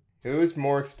Picton. Who's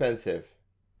more expensive?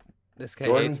 This guy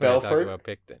Jordan hates when I talk Belfort? about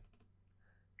Picton.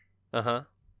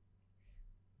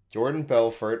 Jordan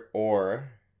Belfort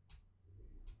or...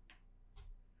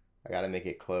 I gotta make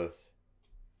it close.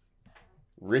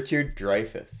 Richard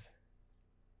Dreyfuss.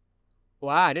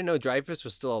 Wow, I didn't know Dreyfus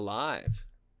was still alive.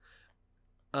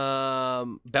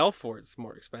 Belfort's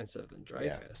more expensive than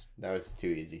Dreyfus. That was too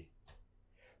easy.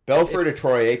 Belfort or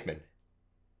Troy Aikman?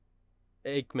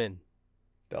 Aikman.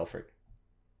 Belfort.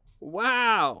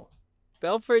 Wow.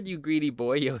 Belfort, you greedy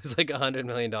boy, he owes like $100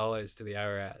 million to the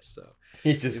IRS, so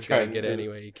He's just he's trying trying to get it any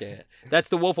way he can. That's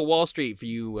the Wolf of Wall Street for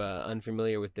you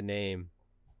unfamiliar with the name.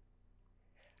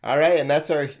 All right, and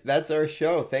that's our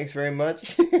show. Thanks very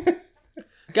much.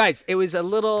 Guys, it was a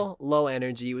little low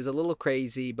energy. It was a little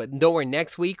crazy, but don't worry.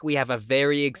 Next week, we have a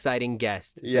very exciting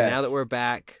guest. So Yes. now that we're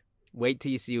back, wait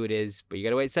till you see who it is, but you got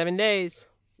to wait 7 days.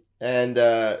 And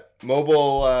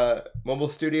mobile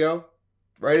studio.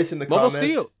 Write us in the Mobile comments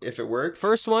studio. if it works.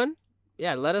 First one,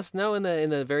 yeah, let us know in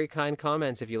the very kind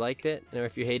comments if you liked it, or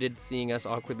if you hated seeing us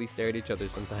awkwardly stare at each other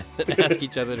sometimes and ask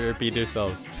each other to repeat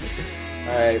ourselves.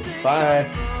 All right, bye.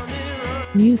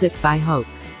 Music by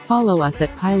Hoax. Follow us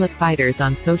at Pilot Fighters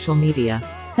on social media.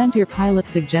 Send your pilot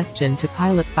suggestion to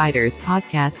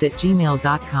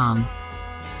pilotfighterspodcast@gmail.com.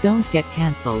 Don't get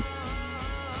cancelled.